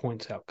data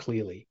points out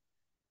clearly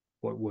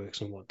what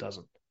works and what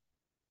doesn't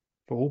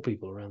for all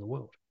people around the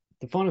world.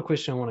 The final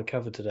question I want to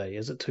cover today,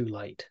 is it too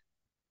late?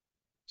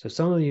 So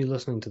some of you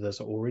listening to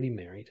this are already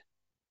married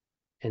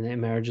and that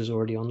marriage is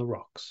already on the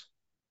rocks,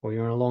 or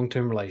you're in a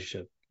long-term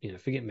relationship.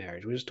 Forget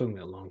marriage. We're just talking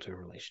about long-term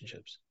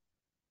relationships.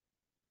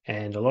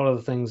 And a lot of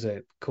the things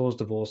that cause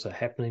divorce are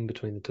happening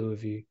between the two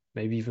of you,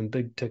 maybe even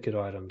big ticket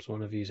items.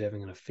 One of you's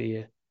having an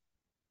affair.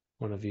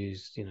 One of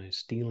you's,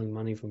 stealing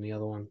money from the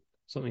other one.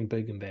 Something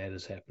big and bad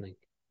is happening.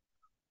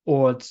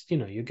 Or it's,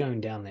 you're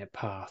going down that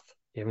path.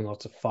 You're having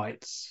lots of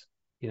fights.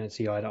 You don't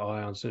see eye to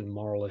eye on certain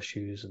moral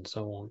issues and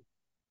so on.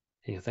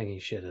 And you're thinking,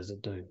 shit, is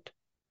it doomed?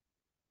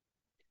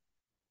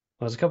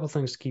 Well, there's a couple of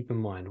things to keep in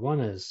mind.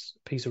 One is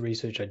a piece of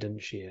research I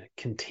didn't share.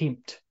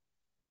 Contempt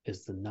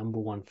is the number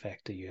one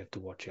factor you have to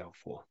watch out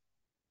for.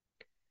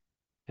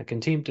 Now,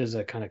 contempt is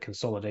a kind of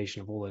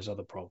consolidation of all those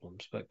other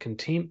problems, but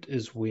contempt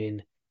is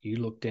when you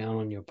look down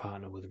on your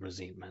partner with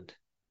resentment,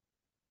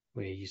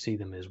 where you see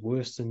them as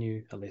worse than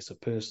you, a lesser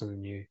person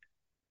than you,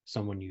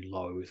 someone you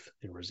loathe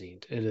and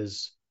resent. It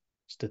is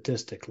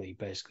statistically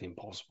basically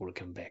impossible to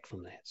come back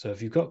from that. So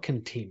if you've got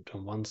contempt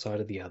on one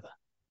side or the other,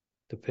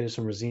 the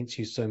person resents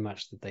you so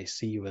much that they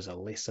see you as a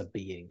lesser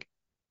being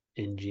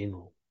in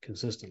general,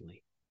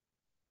 consistently,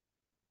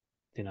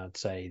 then I'd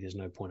say there's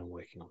no point in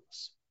working on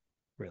this,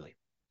 really.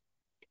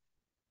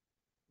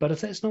 But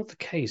if that's not the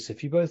case,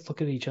 if you both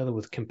look at each other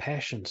with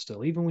compassion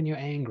still, even when you're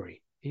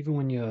angry, even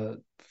when you're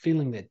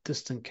feeling that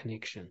distant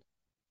connection,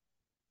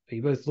 but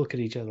you both look at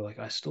each other like,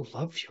 I still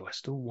love you, I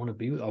still want to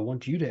be with you, I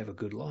want you to have a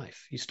good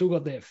life. You still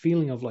got that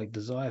feeling of like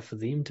desire for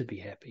them to be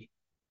happy.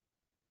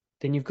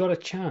 Then you've got a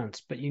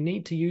chance, but you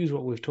need to use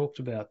what we've talked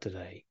about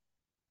today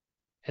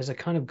as a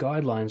kind of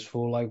guidelines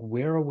for like,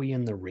 where are we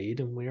in the red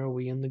and where are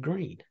we in the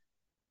green?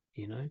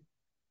 You know,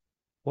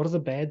 what are the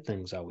bad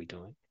things are we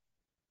doing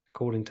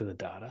according to the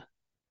data?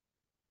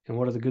 And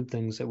what are the good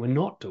things that we're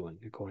not doing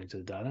according to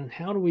the data? And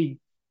how do we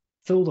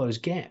fill those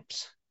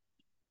gaps?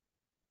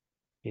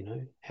 You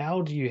know,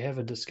 how do you have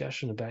a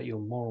discussion about your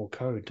moral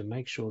code to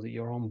make sure that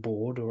you're on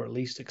board or at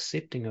least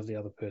accepting of the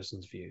other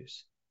person's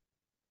views?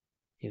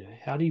 You know,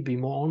 how do you be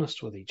more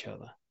honest with each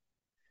other?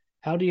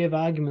 How do you have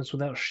arguments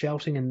without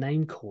shouting and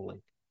name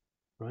calling,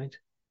 right?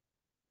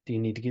 Do you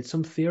need to get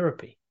some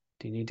therapy?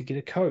 Do you need to get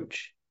a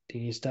coach? Do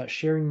you need to start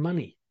sharing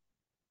money?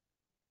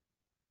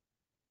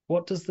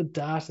 What does the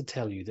data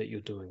tell you that you're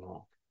doing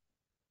wrong?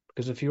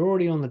 Because if you're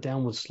already on the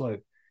downward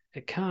slope,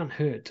 it can't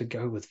hurt to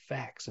go with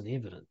facts and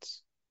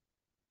evidence.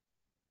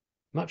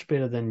 Much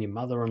better than your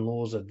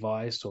mother-in-law's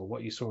advice or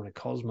what you saw in a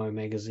Cosmo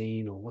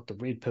magazine or what the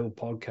Red Pill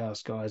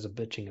podcast guys are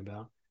bitching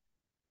about.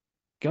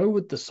 Go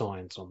with the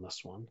science on this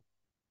one,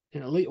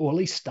 and at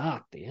least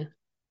start there.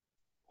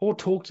 Or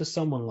talk to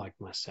someone like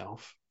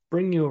myself.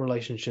 Bring your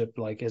relationship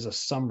like as a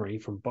summary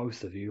from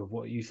both of you of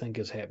what you think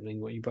is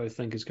happening, what you both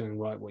think is going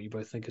right, what you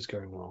both think is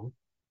going wrong.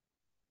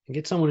 And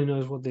get someone who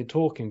knows what they're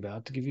talking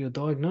about to give you a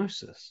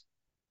diagnosis.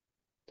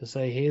 To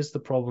say, here's the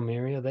problem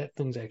area, that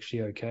thing's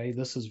actually okay,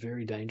 this is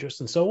very dangerous,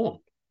 and so on.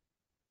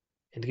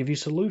 And to give you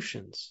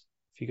solutions.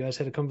 If you guys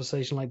had a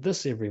conversation like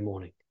this every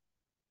morning,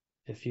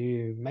 if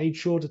you made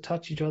sure to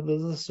touch each other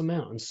this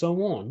amount, and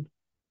so on,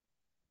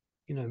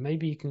 you know,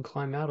 maybe you can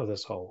climb out of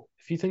this hole.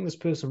 If you think this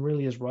person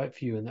really is right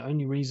for you, and the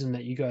only reason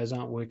that you guys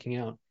aren't working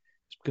out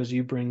is because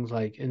you bring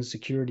like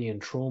insecurity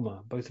and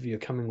trauma, both of you are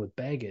coming with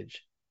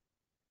baggage.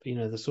 But, you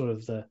know, the sort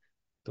of the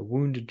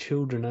wounded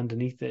children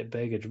underneath that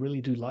baggage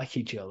really do like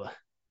each other.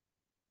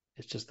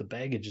 It's just the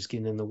baggage is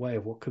getting in the way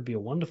of what could be a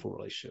wonderful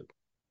relationship.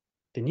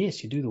 Then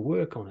yes, you do the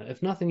work on it.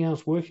 If nothing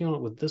else, working on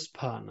it with this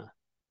partner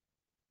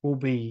will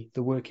be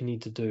the work you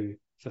need to do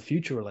for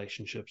future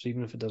relationships,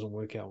 even if it doesn't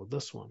work out with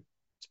this one.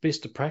 It's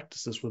best to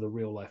practice this with a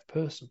real life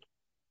person.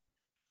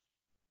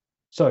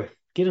 So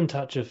get in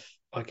touch if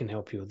I can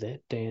help you with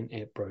that,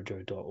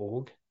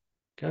 dan@brojo.org.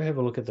 Go have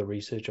a look at the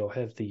research. I'll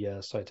have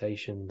the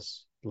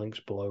citations links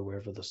below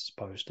wherever this is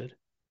posted.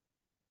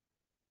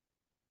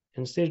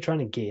 Instead of trying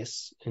to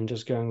guess and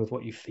just going with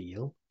what you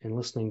feel and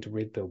listening to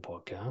Red Pill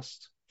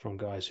podcasts from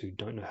guys who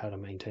don't know how to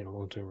maintain a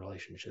long-term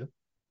relationship,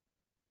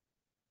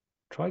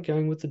 try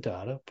going with the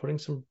data, putting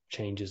some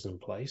changes in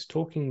place,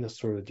 talking this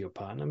through with your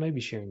partner,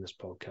 maybe sharing this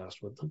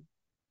podcast with them,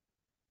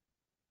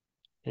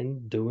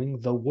 and doing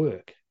the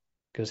work.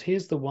 Because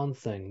here's the one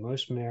thing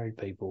most married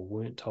people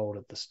weren't told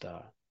at the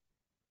start.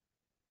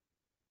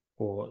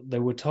 Or they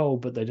were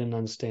told, but they didn't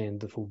understand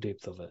the full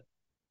depth of it.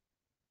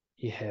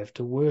 You have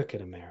to work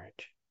at a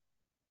marriage.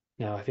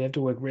 Now, if you have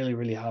to work really,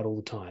 really hard all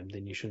the time,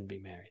 then you shouldn't be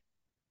married.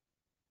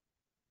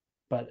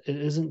 But it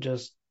isn't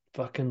just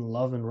fucking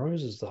love and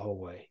roses the whole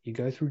way. You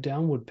go through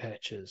downward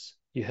patches.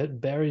 You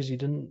hit barriers you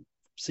didn't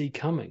see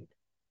coming.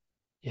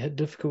 You hit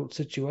difficult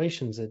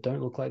situations that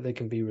don't look like they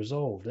can be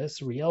resolved. That's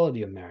the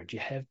reality of marriage. You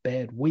have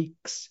bad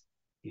weeks.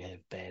 You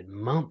have bad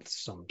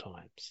months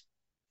sometimes.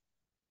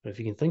 But if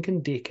you can think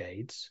in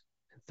decades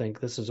and think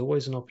this is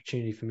always an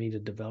opportunity for me to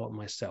develop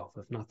myself,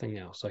 if nothing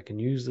else, I can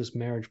use this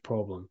marriage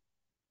problem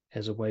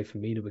as a way for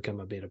me to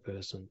become a better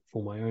person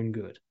for my own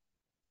good,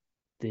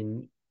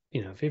 then,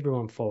 you know, if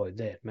everyone followed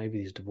that, maybe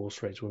these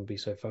divorce rates wouldn't be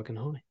so fucking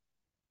high.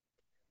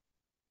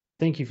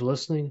 Thank you for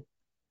listening.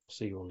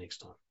 See you all next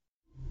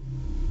time.